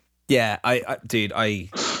 Yeah. Yeah, dude, I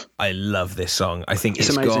love this song. I think It's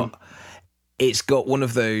amazing. it's got one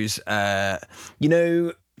of those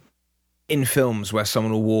in films where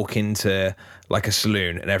someone will walk into like a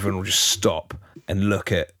saloon and everyone will just stop and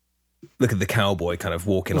look at the cowboy kind of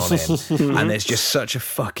walking on in, and there's just such a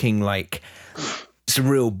fucking it's a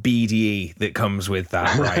real BDE that comes with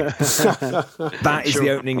that, right? That is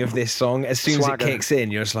the opening of this song. As soon Swagger. as it kicks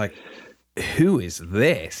in, you're just like, who is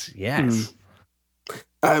this? Yes.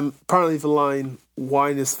 Apparently the line,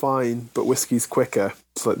 wine is fine, but whiskey's quicker.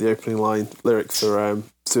 It's like the opening line lyrics for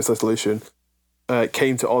Suicide Solution.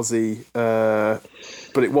 Came to Ozzy,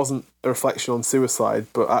 but it wasn't a reflection on suicide,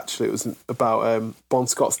 but actually it was about Bon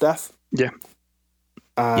Scott's death. Yeah.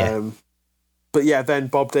 But yeah, then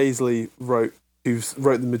Bob Daisley wrote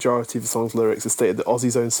the majority of the song's lyrics, has stated that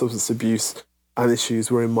Ozzy's own substance abuse and issues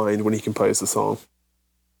were in mind when he composed the song.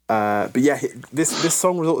 But yeah, this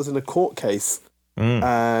song resulted in a court case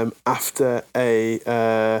after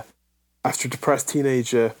a depressed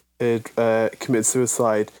teenager had committed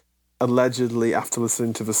suicide, allegedly after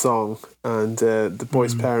listening to the song, and the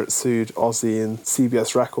boy's parents sued Ozzy and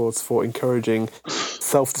CBS Records for encouraging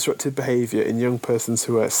self-destructive behaviour in young persons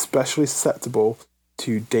who are especially susceptible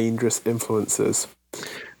to dangerous influences.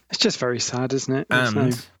 It's just very sad, isn't it?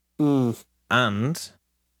 There's And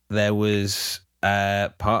there was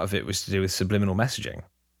part of it was to do with subliminal messaging.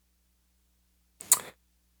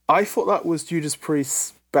 I thought that was Judas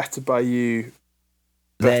Priest's Better By You,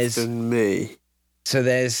 Better Than Me. So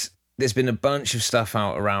there's been a bunch of stuff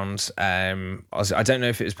out around. I don't know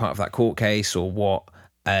if it was part of that court case or what,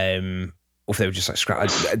 or if they were just like scrap.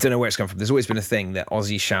 I don't know where it's come from. There's always been a thing that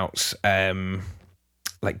Ozzy shouts,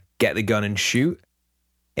 "Get the gun and shoot"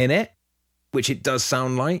 in it, which it does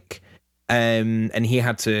sound like. And he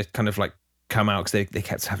had to kind of come out because they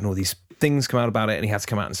kept having all these things come out about it, and he had to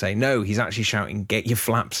come out and say, no, he's actually shouting, "Get your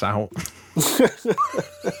flaps out."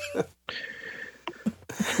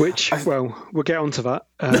 Which, well, we'll get onto that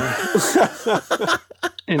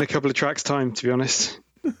in a couple of tracks' time, to be honest.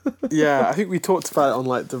 Yeah, I think we talked about it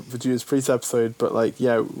on the Judas Priest episode, but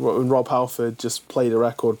when Rob Halford just played a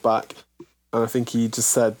record back, and I think he just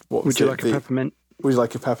said, Would you like a peppermint? Would you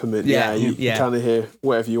like a peppermint? Yeah, you kind of hear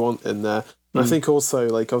whatever you want in there. And I think also,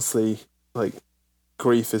 obviously,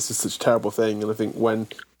 grief is just such a terrible thing, and I think when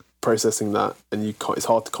processing that, and it's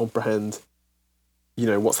hard to comprehend,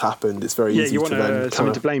 what's happened. It's very easy you want to then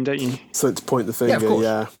something to blame, don't you? something to point the finger. of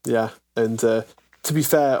course. Yeah. And to be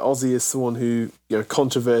fair, Ozzy is someone who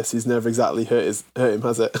controversy's never exactly hurt him,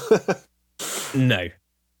 has it? No.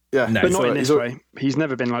 Yeah, No. But not in this way. He's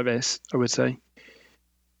never been like this, I would say.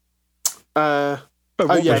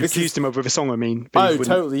 What yeah, we've this accused him of with a song, I mean.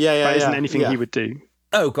 Totally. Yeah. That isn't yeah, anything yeah. he would do.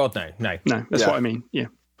 Oh God, no. No, that's what I mean. Yeah.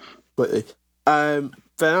 Completely. Then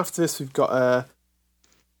after this, we've got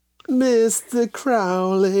Mr.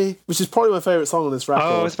 Crowley, which is probably my favourite song on this record.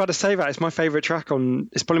 Oh, I was about to say that. It's my favourite track on.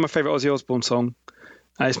 It's probably my favourite Ozzy Osbourne song.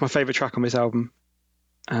 It's my favourite track on this album,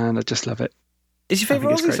 and I just love it. Is your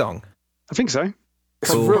favourite it's Ozzy great. song? I think so.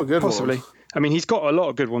 It's a real good Possibly. one. I mean, he's got a lot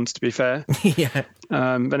of good ones, to be fair. Yeah.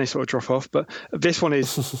 Then they sort of drop off, but this one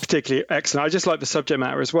is particularly excellent. I just like the subject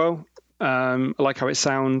matter as well. I like how it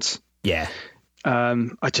sounds. Yeah.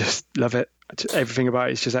 I just love it. Everything about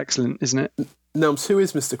it is just excellent, isn't it? Nelms, who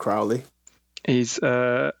is Mr. Crowley? He's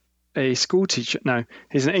a school teacher. No,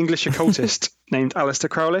 he's an English occultist named Aleister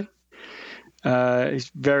Crowley.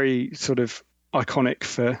 He's very sort of iconic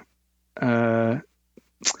for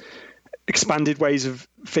expanded ways of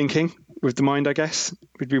thinking with the mind, I guess,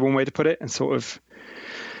 would be one way to put it, and sort of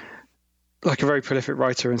like a very prolific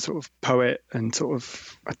writer and sort of poet, and sort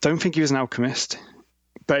of, I don't think he was an alchemist,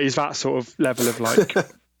 but he's that sort of level of like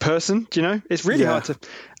person, do you know? It's really hard to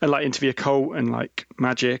like into the occult and like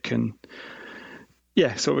magic and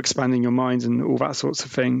sort of expanding your mind and all that sorts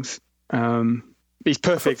of things. He's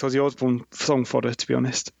perfect Ozzy Osbourne song fodder, to be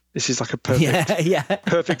honest. This is like a perfect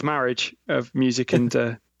perfect marriage of music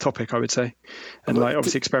and topic, I would say, and like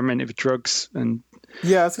obviously experimented with drugs and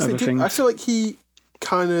I was gonna say, I feel like he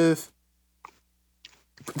kind of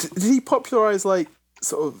did he popularize like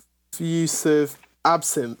sort of the use of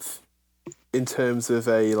absinthe in terms of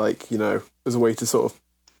a, like, you know, as a way to sort of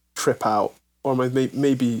trip out, or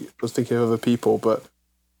maybe I was thinking of other people, but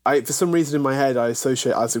for some reason in my head I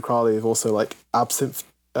associate Aleister Crowley with also like absinthe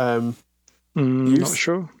use. Not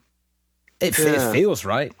sure. It feels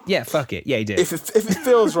right. Yeah, fuck it. Yeah, he did. If it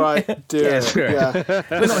feels right, do it. Yeah.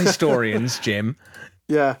 We're not historians, Jim.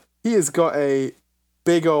 Yeah, he has got a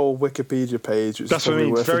big old Wikipedia page, which is probably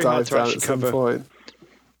worth a dive down at some point.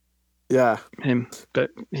 Yeah, him, but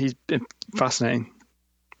he's fascinating.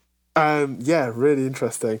 Really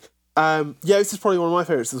interesting. This is probably one of my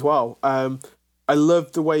favourites as well. I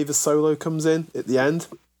love the way the solo comes in at the end.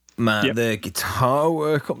 Man, the guitar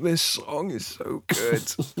work on this song is so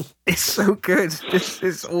good. It's so good.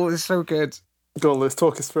 It's so good. Go on, let's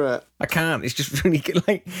talk us through it. I can't. It's just really good.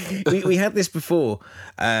 Like we had this before.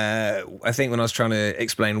 I think when I was trying to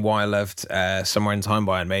explain why I loved Somewhere in Time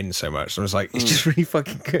by Iron Maiden so much, I was like, it's just really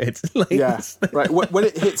fucking good. Right. When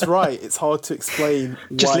it hits right, it's hard to explain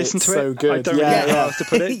just why listen it's to so it. good. I don't really know how to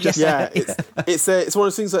put it. It's one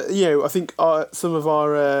of those things that, you know, I think some of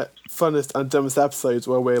our funnest and dumbest episodes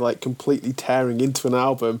where we're like completely tearing into an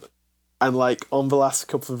album. And like on the last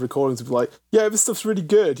couple of recordings, we'd be like, "Yeah, this stuff's really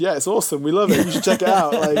good. Yeah, it's awesome. We love it. You should check it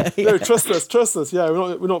out. Like, no, trust us. Yeah,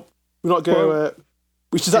 we're not going to.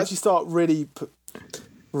 We should actually start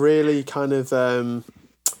really kind of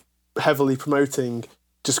heavily promoting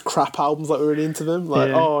just crap albums, like we're really into them.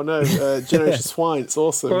 Like, oh no, Generation Swine. It's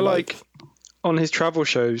awesome. Or like on his travel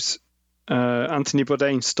shows, Anthony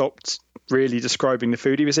Bourdain stopped really describing the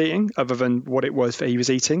food he was eating, other than what it was that he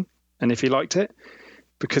was eating and if he liked it.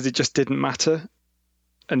 Because it just didn't matter,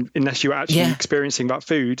 and unless you were actually experiencing that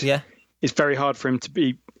food, it's very hard for him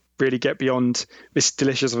to really get beyond this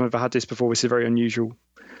delicious. I've never had this before. This is a very unusual,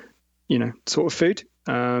 you know, sort of food.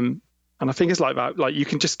 And I think it's like that. Like you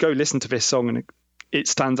can just go listen to this song, and it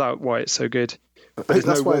stands out why it's so good. But there's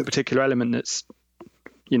no one particular element that's,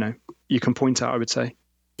 you know, you can point out. I would say.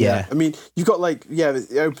 Yeah, I mean, you've got like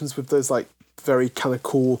it opens with those like very kind of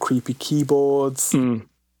cool, creepy keyboards,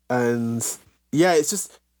 and. Yeah,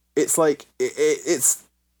 it's like it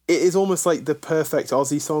is almost like the perfect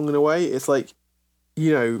Ozzy song in a way. It's like,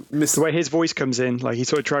 you know, the way his voice comes in, like he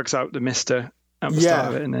sort of drags out the Mister at the start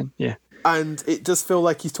of it, and then and it does feel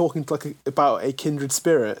like he's talking about a kindred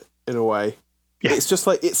spirit in a way. Yeah. It's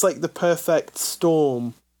like the perfect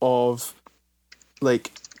storm of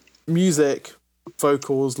like music,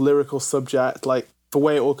 vocals, lyrical subject, like the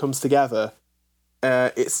way it all comes together.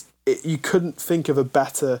 You couldn't think of a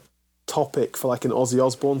better topic for like an Ozzy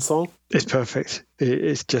Osbourne song. It's perfect.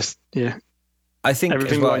 It's just I think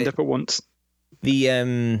everything lined up at once.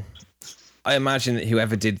 I imagine that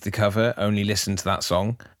whoever did the cover only listened to that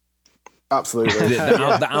song. Absolutely.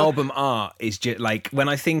 The album art is just like, when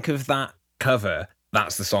I think of that cover,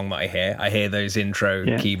 that's the song that I hear. I hear those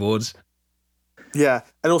intro keyboards. Yeah,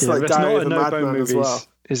 and also like Diary of a Madman as well.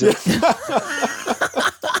 Is it?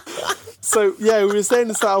 So we were saying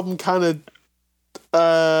this album kind of.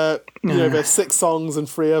 There's 6 songs and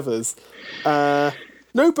 3 others.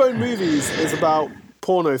 No Bone Movies is about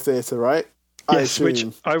porno theatre, right? Yes, which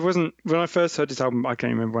I wasn't when I first heard this album. I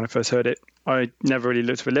can't remember when I first heard it. I never really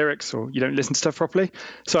looked for lyrics, or you don't listen to stuff properly,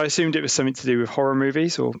 so I assumed it was something to do with horror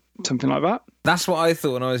movies or something like that. That's what I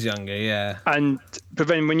thought when I was younger. Yeah, but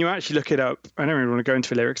then when you actually look it up, I don't really want to go into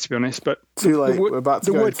the lyrics, to be honest. But too late. We're about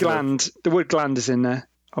to the word gland. The word gland is in there.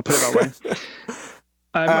 I'll put it that way.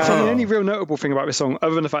 I think the only real notable thing about this song,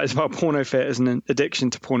 other than the fact it's about porno theatres and an addiction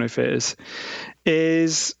to porno theatres,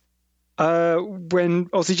 is when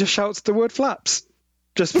Ozzy just shouts the word flaps.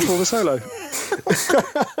 just before the solo.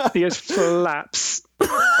 He goes flaps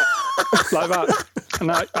like that,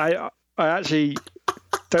 and I actually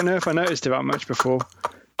don't know if I noticed it that much before.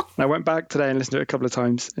 And I went back today and listened to it a couple of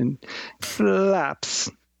times, and flaps,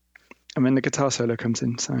 and then the guitar solo comes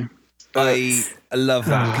in. So I love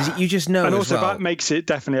that because you just know. and as also well. that makes it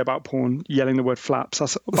definitely about porn, yelling the word flaps.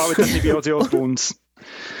 That would definitely be Ozzy Osbourne's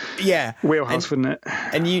Yeah, wheelhouse, wouldn't it?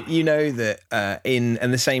 and you know that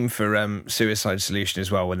and the same for Suicide Solution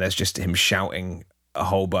as well. When there's just him shouting a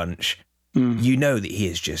whole bunch, you know that he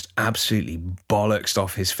is just absolutely bollocksed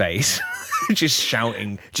off his face, just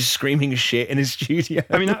shouting, just screaming shit in his studio.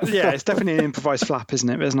 I mean, it's definitely an improvised flap, isn't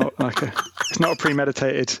it? There's not it's not a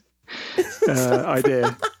premeditated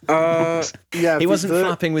idea. Yeah, he wasn't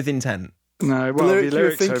flapping with intent. No, well, the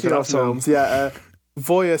lyrics over that song.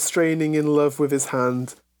 Voyeur straining in love with his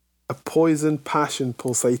hand, a poisoned passion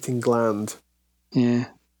pulsating gland. Yeah.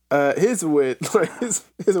 Here's a weird. Here's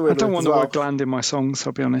a weird. I don't want the well. word gland in my songs,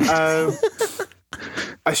 I'll be honest.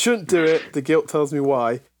 I shouldn't do it. The guilt tells me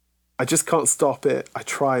why. I just can't stop it. I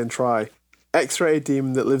try and try. X-rated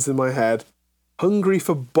demon that lives in my head, hungry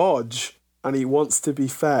for bodge, and he wants to be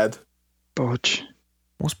fed. Bodge.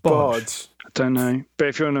 What's bodge? I don't know. But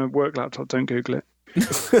if you're on a work laptop, don't Google it.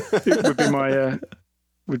 It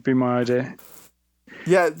would be my idea.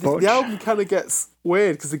 Yeah, the album kind of gets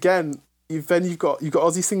weird because again, you've got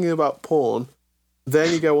Ozzy singing about porn,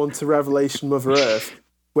 then you go on to Revelation Mother Earth,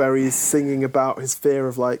 where he's singing about his fear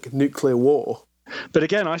of like nuclear war. But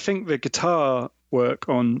again, I think the guitar work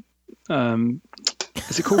on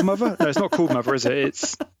is it called Mother? No, it's not called Mother, is it?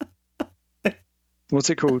 It's what's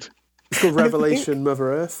it called? It's called Revelation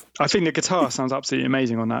Mother Earth. I think the guitar sounds absolutely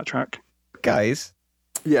amazing on that track. Guys,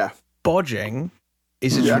 Yeah. bodging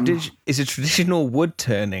is a traditional wood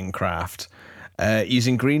turning craft.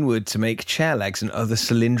 Using green wood to make chair legs and other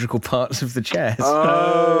cylindrical parts of the chairs.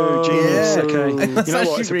 Oh, genius. yeah. Okay. That's You know what?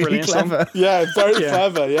 actually It's a really brilliant clever. song. Yeah, very Yeah.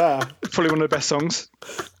 clever, yeah. Probably one of the best songs.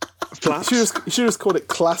 Flaps. You should have just called it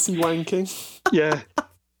classy wanking. Yeah.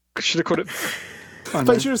 Should have called it. I But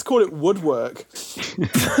know, you should have just called it woodwork.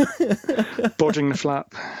 bodging the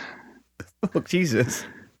flap. Oh, Jesus.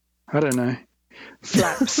 I don't know.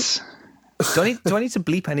 Flaps. Do I need to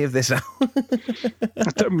bleep any of this out?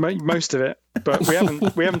 Most of it, but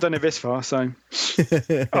we haven't done it this far. So,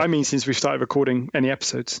 I mean, since we've started recording any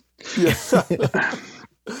episodes. Yeah. So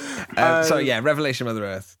yeah, Revelation Mother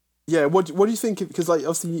Earth. Yeah, what do you think? Because like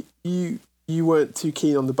obviously you weren't too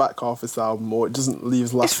keen on the back half of this album, or it doesn't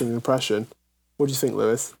leave a lasting impression. What do you think,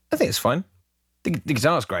 Lewis? I think it's fine. The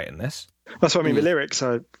guitar's great in this. That's what I mean. The lyrics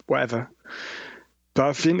are whatever, but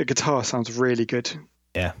I think the guitar sounds really good.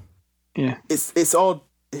 Yeah. Yeah. It's odd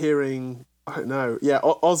hearing. I don't know. Yeah,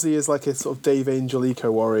 Ozzy is like a sort of Dave Angel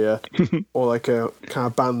Eco Warrior, or like a kind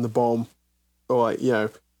of ban the bomb, or like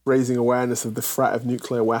raising awareness of the threat of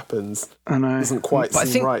nuclear weapons. I know. Doesn't quite But I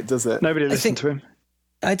seem think- right, does it? Nobody listened think- to him.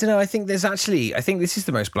 I don't know. I think this is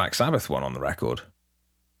the most Black Sabbath one on the record.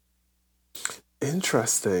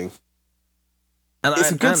 Interesting. And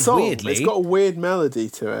It's a good song. Weirdly, It's got a weird melody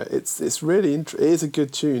to it. It's really it is a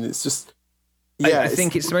good tune. It's just I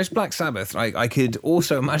think it's the most Black Sabbath. I could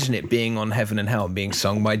also imagine it being on Heaven and Hell and being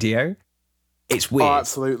sung by Dio. It's weird. Oh,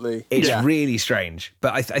 absolutely. It's Yeah. really strange,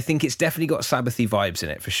 but I think it's definitely got Sabbathy vibes in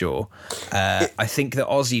it for sure. I think that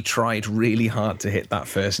Ozzy tried really hard to hit that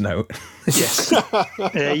first note. Yes.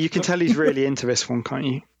 Yeah, you can tell he's really into this one, can't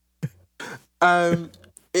you?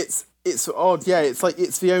 It's odd. Yeah, it's like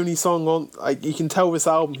it's the only song on. Like you can tell this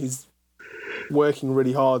album he's working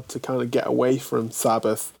really hard to kind of get away from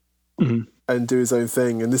Sabbath and do his own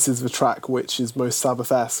thing. And this is the track which is most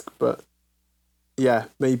Sabbath-esque. But yeah,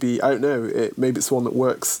 maybe I don't know. Maybe it's one that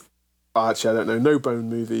works. Actually, I don't know. No Bone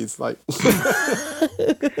movies like.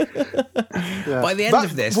 Yeah. By the end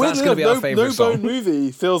of this, that's going to be our favourite No song. Bone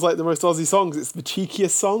movie feels like the most Aussie songs. It's the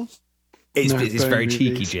cheekiest song. It's No very Bone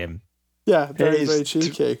cheeky, movies. Jim. Yeah, very It is very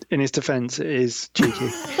cheeky. In his defence, it is cheeky.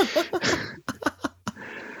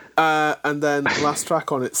 And then last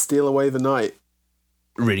track on it, "Steal Away the Night."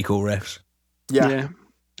 Really cool riffs. Yeah.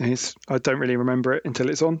 I don't really remember it until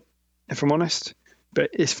it's on, if I'm honest, but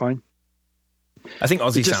it's fine. I think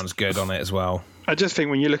Ozzy It just- sounds good on it as well. I just think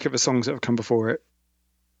when you look at the songs that have come before it,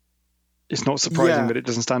 it's not surprising Yeah. that it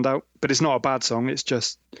doesn't stand out. But it's not a bad song. It's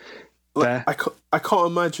just there. I can't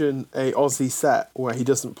imagine a Aussie set where he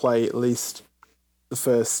doesn't play at least the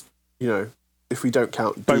first, if we don't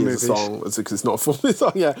count Bone D as a movies. song, because it's not a full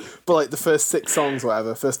song, yeah. But like the first 6 songs, or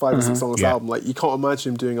whatever, first 5 or 6 songs of this Yeah. album, like you can't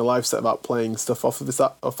imagine him doing a live set about playing stuff off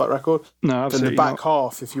that record. No, Then absolutely the back not.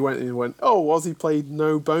 half, if you went in and went, "Oh, Ozzy played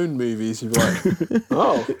No Bone movies," you'd be like,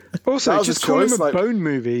 "Oh, Also, That was just a call choice, him like- Bone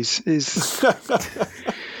Movies is.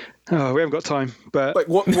 Oh, we haven't got time. But Like,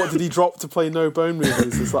 what did he drop to play No Bone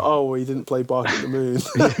Movies? It's like, oh, well, he didn't play Bark at the Moon.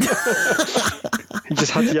 he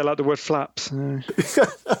just had to yell out the word flaps.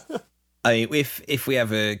 I mean, if we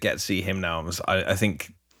ever get to see him now, I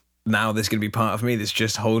think now there's going to be part of me that's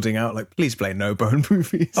just holding out, like, please play No Bone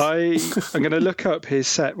Movies. I'm going to look up his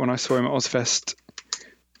set when I saw him at Ozfest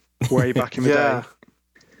way back in the Yeah.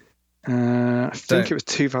 day. I think it was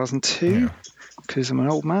 2002 because I'm an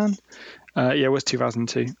old man. Yeah, it was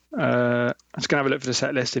 2002. I'm just going to have a look for the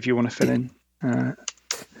set list if you want to fill in.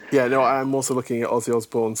 Yeah, no, I'm also looking at Ozzy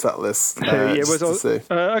Osbourne set list.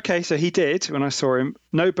 Okay, so he did, when I saw him,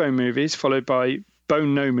 No Bone Movies, followed by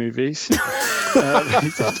Bone No Movies.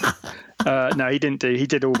 No, he didn't do. He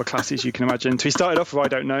did all the classics you can imagine. So he started off with I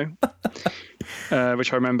Don't Know,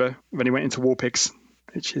 which I remember. Then he went into War Pigs,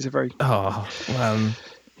 which is a very...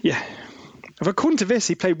 Yeah. According to this,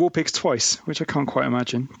 he played War Pigs twice, which I can't quite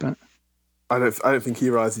imagine. But I don't think he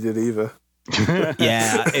realised he did either.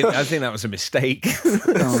 Yeah, I think that was a mistake.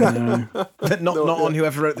 oh, no. But not on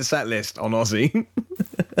whoever wrote the set list on Ozzy.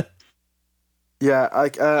 Yeah,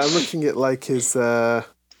 I'm looking at like his. I'm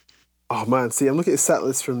looking at his set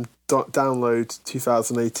list from Download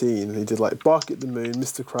 2018, and he did like Bark at the Moon,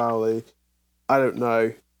 Mr. Crowley, I Don't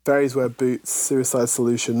Know, Fairies Wear Boots, Suicide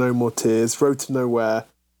Solution, No More Tears, Road to Nowhere,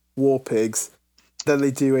 War Pigs. Then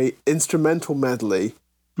they do a instrumental medley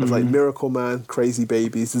of like Miracle Man, Crazy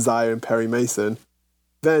Babies, Desire, and Perry Mason.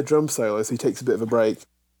 Then a drum solo, so he takes a bit of a break.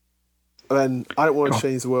 And then I Don't Want to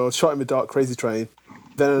Change the World, Shot in the Dark, Crazy Train.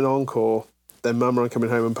 Then an encore. Then Mama, I'm Coming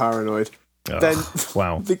Home, and Paranoid. Then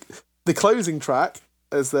wow. the closing track,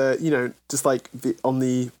 as just like on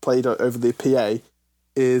the played over the PA,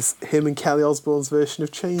 is him and Kelly Osbourne's version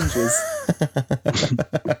of Changes.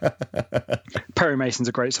 Perry Mason's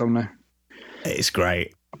a great song, though. It's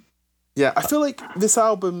great. Yeah, I feel like this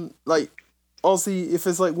album, like Ozzy, if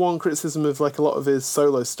there's like one criticism of like a lot of his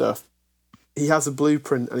solo stuff, he has a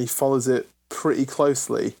blueprint and he follows it pretty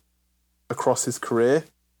closely across his career.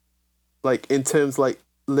 Like in terms like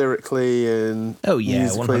lyrically and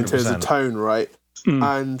musically, in terms of tone, right?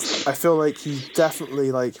 And I feel like he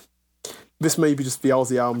definitely like, this may be just the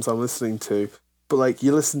Ozzy albums I'm listening to, but like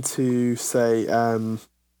you listen to say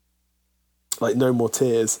like No More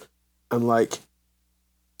Tears, and like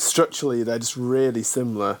structurally they're just really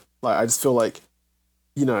similar. Like I just feel like,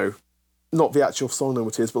 not the actual song No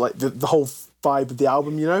More Tears, but like the whole vibe of the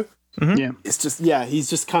album, Yeah, it's just, he's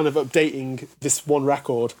just kind of updating this one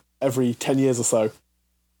record every 10 years or so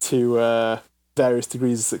to various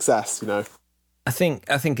degrees of success, I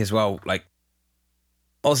think as well, like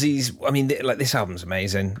Ozzy's, I mean, like this album's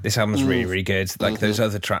amazing. This album's really, really good. Like those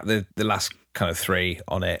other tracks, the last kind of three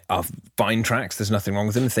on it are fine tracks. There's nothing wrong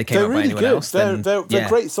with them. If they came they're out really by anyone good. else, they're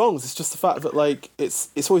great songs. It's just the fact that like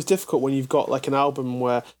it's always difficult when you've got like an album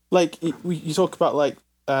where like you talk about like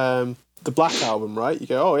the Black Album, right? You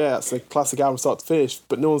go, oh yeah, it's a classic album start to finish,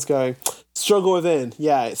 but no one's going Struggle Within.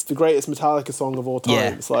 Yeah, it's the greatest Metallica song of all time.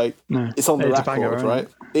 Yeah. It's like it's on the record, banger, right?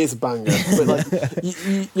 It is a banger, but like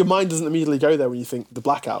your mind doesn't immediately go there when you think the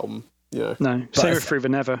Black Album. No, same with Through the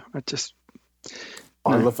Never.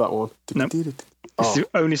 I love that one. Nope. It's the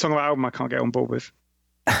only song of that album I can't get on board with.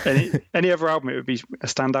 Any other album, it would be a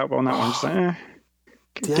standout, but on that one, just like,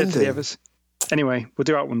 get to the others. Anyway, we'll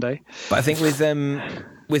do that one day. But I think with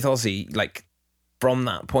Ozzy, like from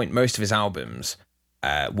that point, most of his albums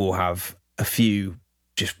will have a few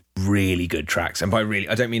just really good tracks, and by really,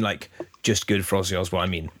 I don't mean like just good for Ozzy Osbourne. I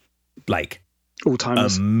mean like all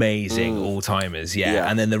timers, amazing all timers. Yeah,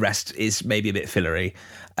 and then the rest is maybe a bit fillery.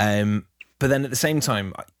 But then at the same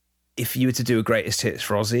time, if you were to do a greatest hits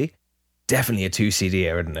for Ozzy, definitely a 2 CD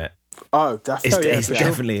era, isn't it? Oh,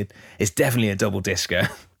 definitely. It's definitely a double discer.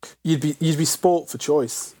 You'd be sport for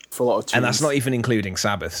choice for a lot of tunes. And that's not even including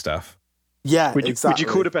Sabbath stuff. Yeah, would exactly. you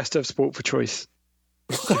call the best of sport for choice?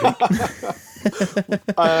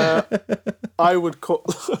 I would call.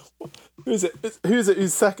 Who's it?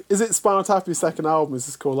 Who's second? Is it Spinal Tap's second album? Is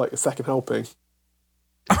this called like a second helping?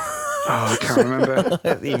 I can't remember.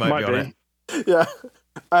 You might be on it. Yeah.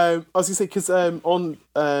 I was gonna say because on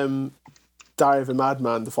Diary of a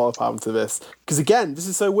Madman, the follow-up album to this, because again, this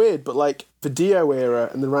is so weird, but like the Dio era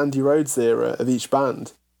and the Randy Rhoads era of each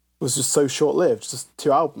band was just so short-lived, just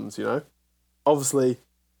 2 albums, Obviously,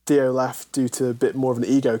 Dio left due to a bit more of an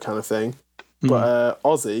ego kind of thing, but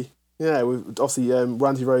Ozzy, obviously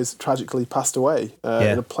Randy Rhoads tragically passed away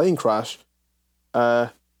in a plane crash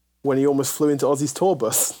when he almost flew into Ozzy's tour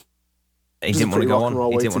bus. He didn't want to go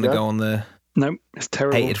on. He didn't want to go on the. No, it's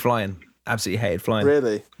terrible. Hated flying. Absolutely hated flying.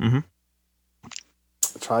 Really? Mm-hmm.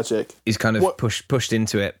 tragic. He's kind of What- pushed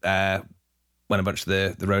into it when a bunch of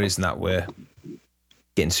the roadies and that were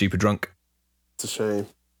getting super drunk. It's a shame.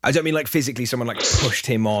 I don't mean like physically someone like pushed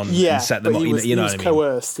him on Yeah, and set them but up. he was, You know he was what I mean?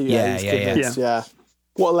 coerced. He was convinced, yeah.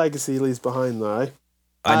 What a legacy he leaves behind, though.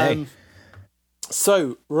 I know.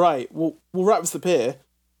 So, right, we'll wrap this up here.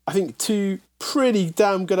 I think 2 pretty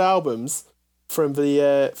damn good albums from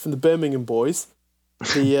the Birmingham boys,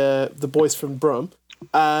 the boys from Brum.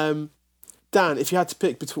 Dan, if you had to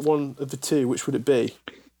pick between one of the 2, which would it be?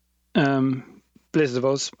 Blizzard of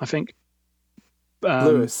Oz, I think.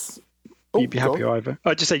 Lewis. You'd be happy with either.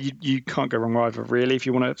 I'd just say you can't go wrong with either, really, if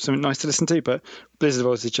you want something nice to listen to. But Blizzard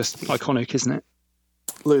of Oz is just iconic, isn't it?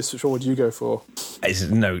 Lewis, which one would you go for? It's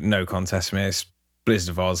no contest for me. It's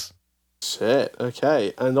Blizzard of Oz. Shit,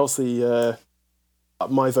 okay. And obviously,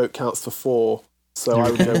 my vote counts for 4, so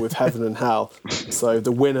I would go with Heaven and Hell. So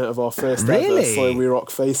the winner of our first ever Really? Slow We Rock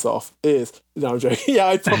face-off is... No, I'm joking. Yeah,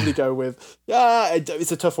 I'd probably go with... Yeah,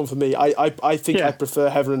 it's a tough one for me. I think I prefer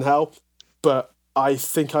Heaven and Hell, but I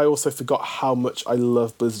think I also forgot how much I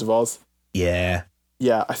love Blizzard of Oz. Yeah.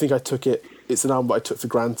 Yeah, I think I took it... It's an album that I took for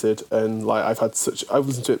granted, and like I've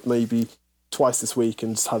listened to it maybe twice this week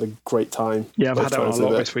and just had a great time. Yeah, I've both had that on times a lot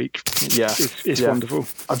with it. this week. Yeah, It's yeah. wonderful.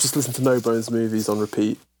 I've just listened to No Bones movies on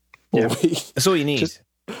repeat all week. That's all you need. Just-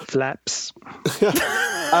 Flaps.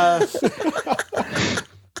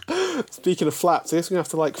 Speaking of flaps, I guess we're gonna have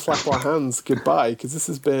to like flap our hands goodbye because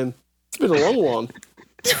it's been a long one.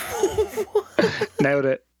 Nailed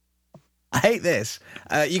it. I hate this.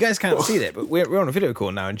 You guys can't see it, but we're on a video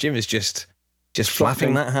call now, and Jim is just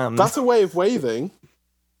flapping that hand. That's a way of waving.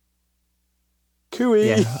 Cooey.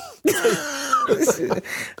 Yeah.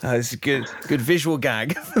 It's a good visual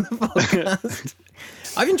gag for the podcast.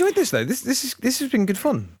 I've enjoyed this though. This has been good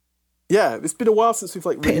fun. Yeah, it's been a while since we've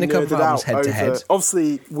like really Pitting a couple nerded of albums out head over. to head.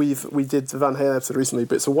 Obviously, we did the Van Halen episode recently,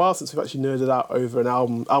 but it's a while since we've actually nerded out over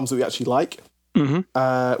albums that we actually like.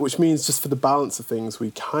 Mm-hmm. Which means just for the balance of things,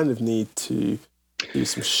 we kind of need to do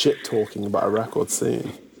some shit talking about a record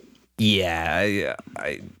soon. Yeah,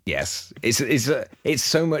 yes. It's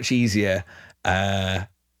so much easier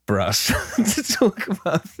for us to talk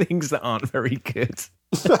about things that aren't very good.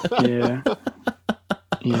 Yeah.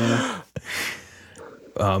 Yeah.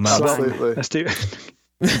 Oh man, Absolutely. Let's do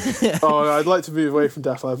it. Oh, I'd like to move away from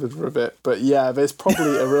Def Leppard for a bit, but yeah, there's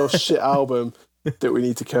probably a real shit album that we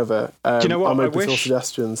need to cover. Do you know what? I'm I open to all wish-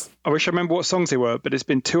 suggestions. I wish I remember what songs they were, but it's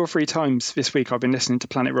been 2 or 3 times this week I've been listening to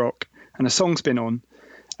Planet Rock and a song's been on.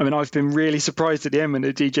 I mean, I've been really surprised at the end when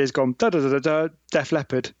the DJ's gone da da da da da Def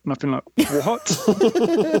Leppard, and I've been like, what?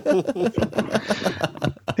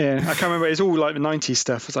 Yeah, I can't remember. It's all like the 90s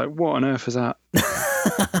stuff. It's like, what on earth is that?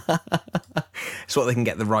 it's what they can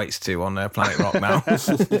get the rights to on Planet Rock now. It's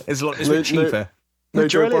a bit cheaper. No Joe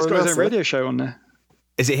Joe Elliott's got his own Bonamassa? radio show on there.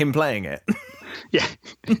 Is it him playing it? Yeah,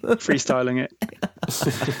 freestyling it.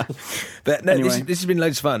 But no, Anyway. this has been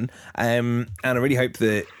loads of fun, and I really hope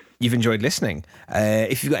that you've enjoyed listening.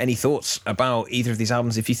 If you've got any thoughts about either of these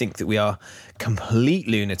albums, if you think that we are complete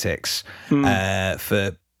lunatics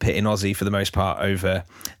for pitting Ozzy for the most part over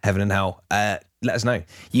Heaven and Hell, let us know.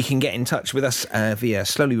 You can get in touch with us via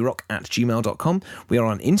slowlywerock@gmail.com. We are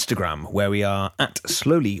on Instagram, where we are at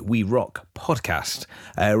Slowly We Rock Podcast.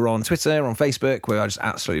 We're on Twitter, on Facebook, we are just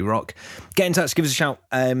at Slowly Rock. Get in touch, give us a shout.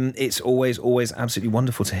 It's always absolutely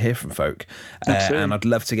wonderful to hear from folk. And I'd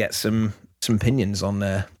love to get some opinions on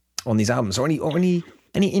these albums, or any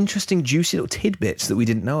interesting, juicy little tidbits that we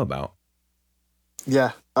didn't know about.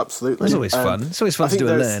 Yeah, absolutely. It's always fun. It's always fun to do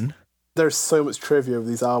a learn. There's so much trivia of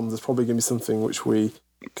these albums. There's probably going to be something which we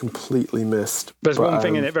completely missed. There's one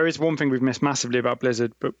thing in it. There is one thing we've missed massively about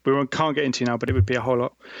Blizzard, but we can't get into now. But it would be a whole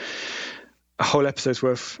episode's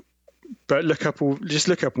worth. But look up on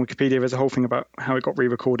Wikipedia. There's a whole thing about how it got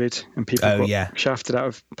re-recorded and people got shafted out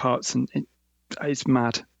of parts, and it's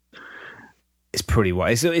mad. It's pretty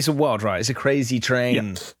wild. It's a wild ride. It's a crazy train.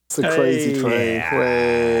 Yeah. It's a crazy train. Yeah.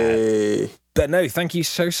 Way. But no, thank you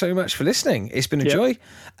so much for listening. It's been a joy.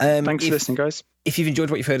 Thanks for listening, guys. If you've enjoyed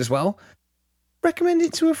what you've heard as well, recommend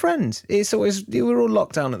it to a friend. We're all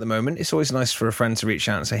locked down at the moment. It's always nice for a friend to reach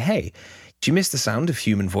out and say, hey, do you miss the sound of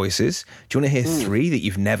human voices? Do you want to hear 3 that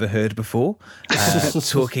you've never heard before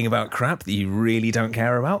talking about crap that you really don't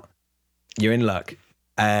care about? You're in luck.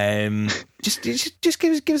 Just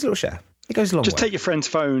give us a little share. It goes a long way. Just take your friend's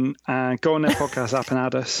phone and go on their podcast app and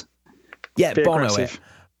add us. Yeah, Be Bono aggressive. it.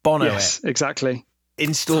 Bono Yes, it. exactly.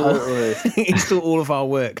 Install all of our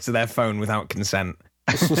work to their phone without consent.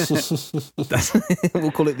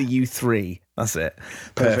 We'll call it the U3. That's it.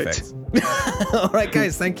 Perfect. All right,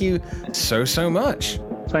 guys. Thank you so much.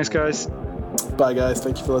 Thanks, guys. Bye, guys.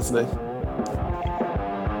 Thank you for listening.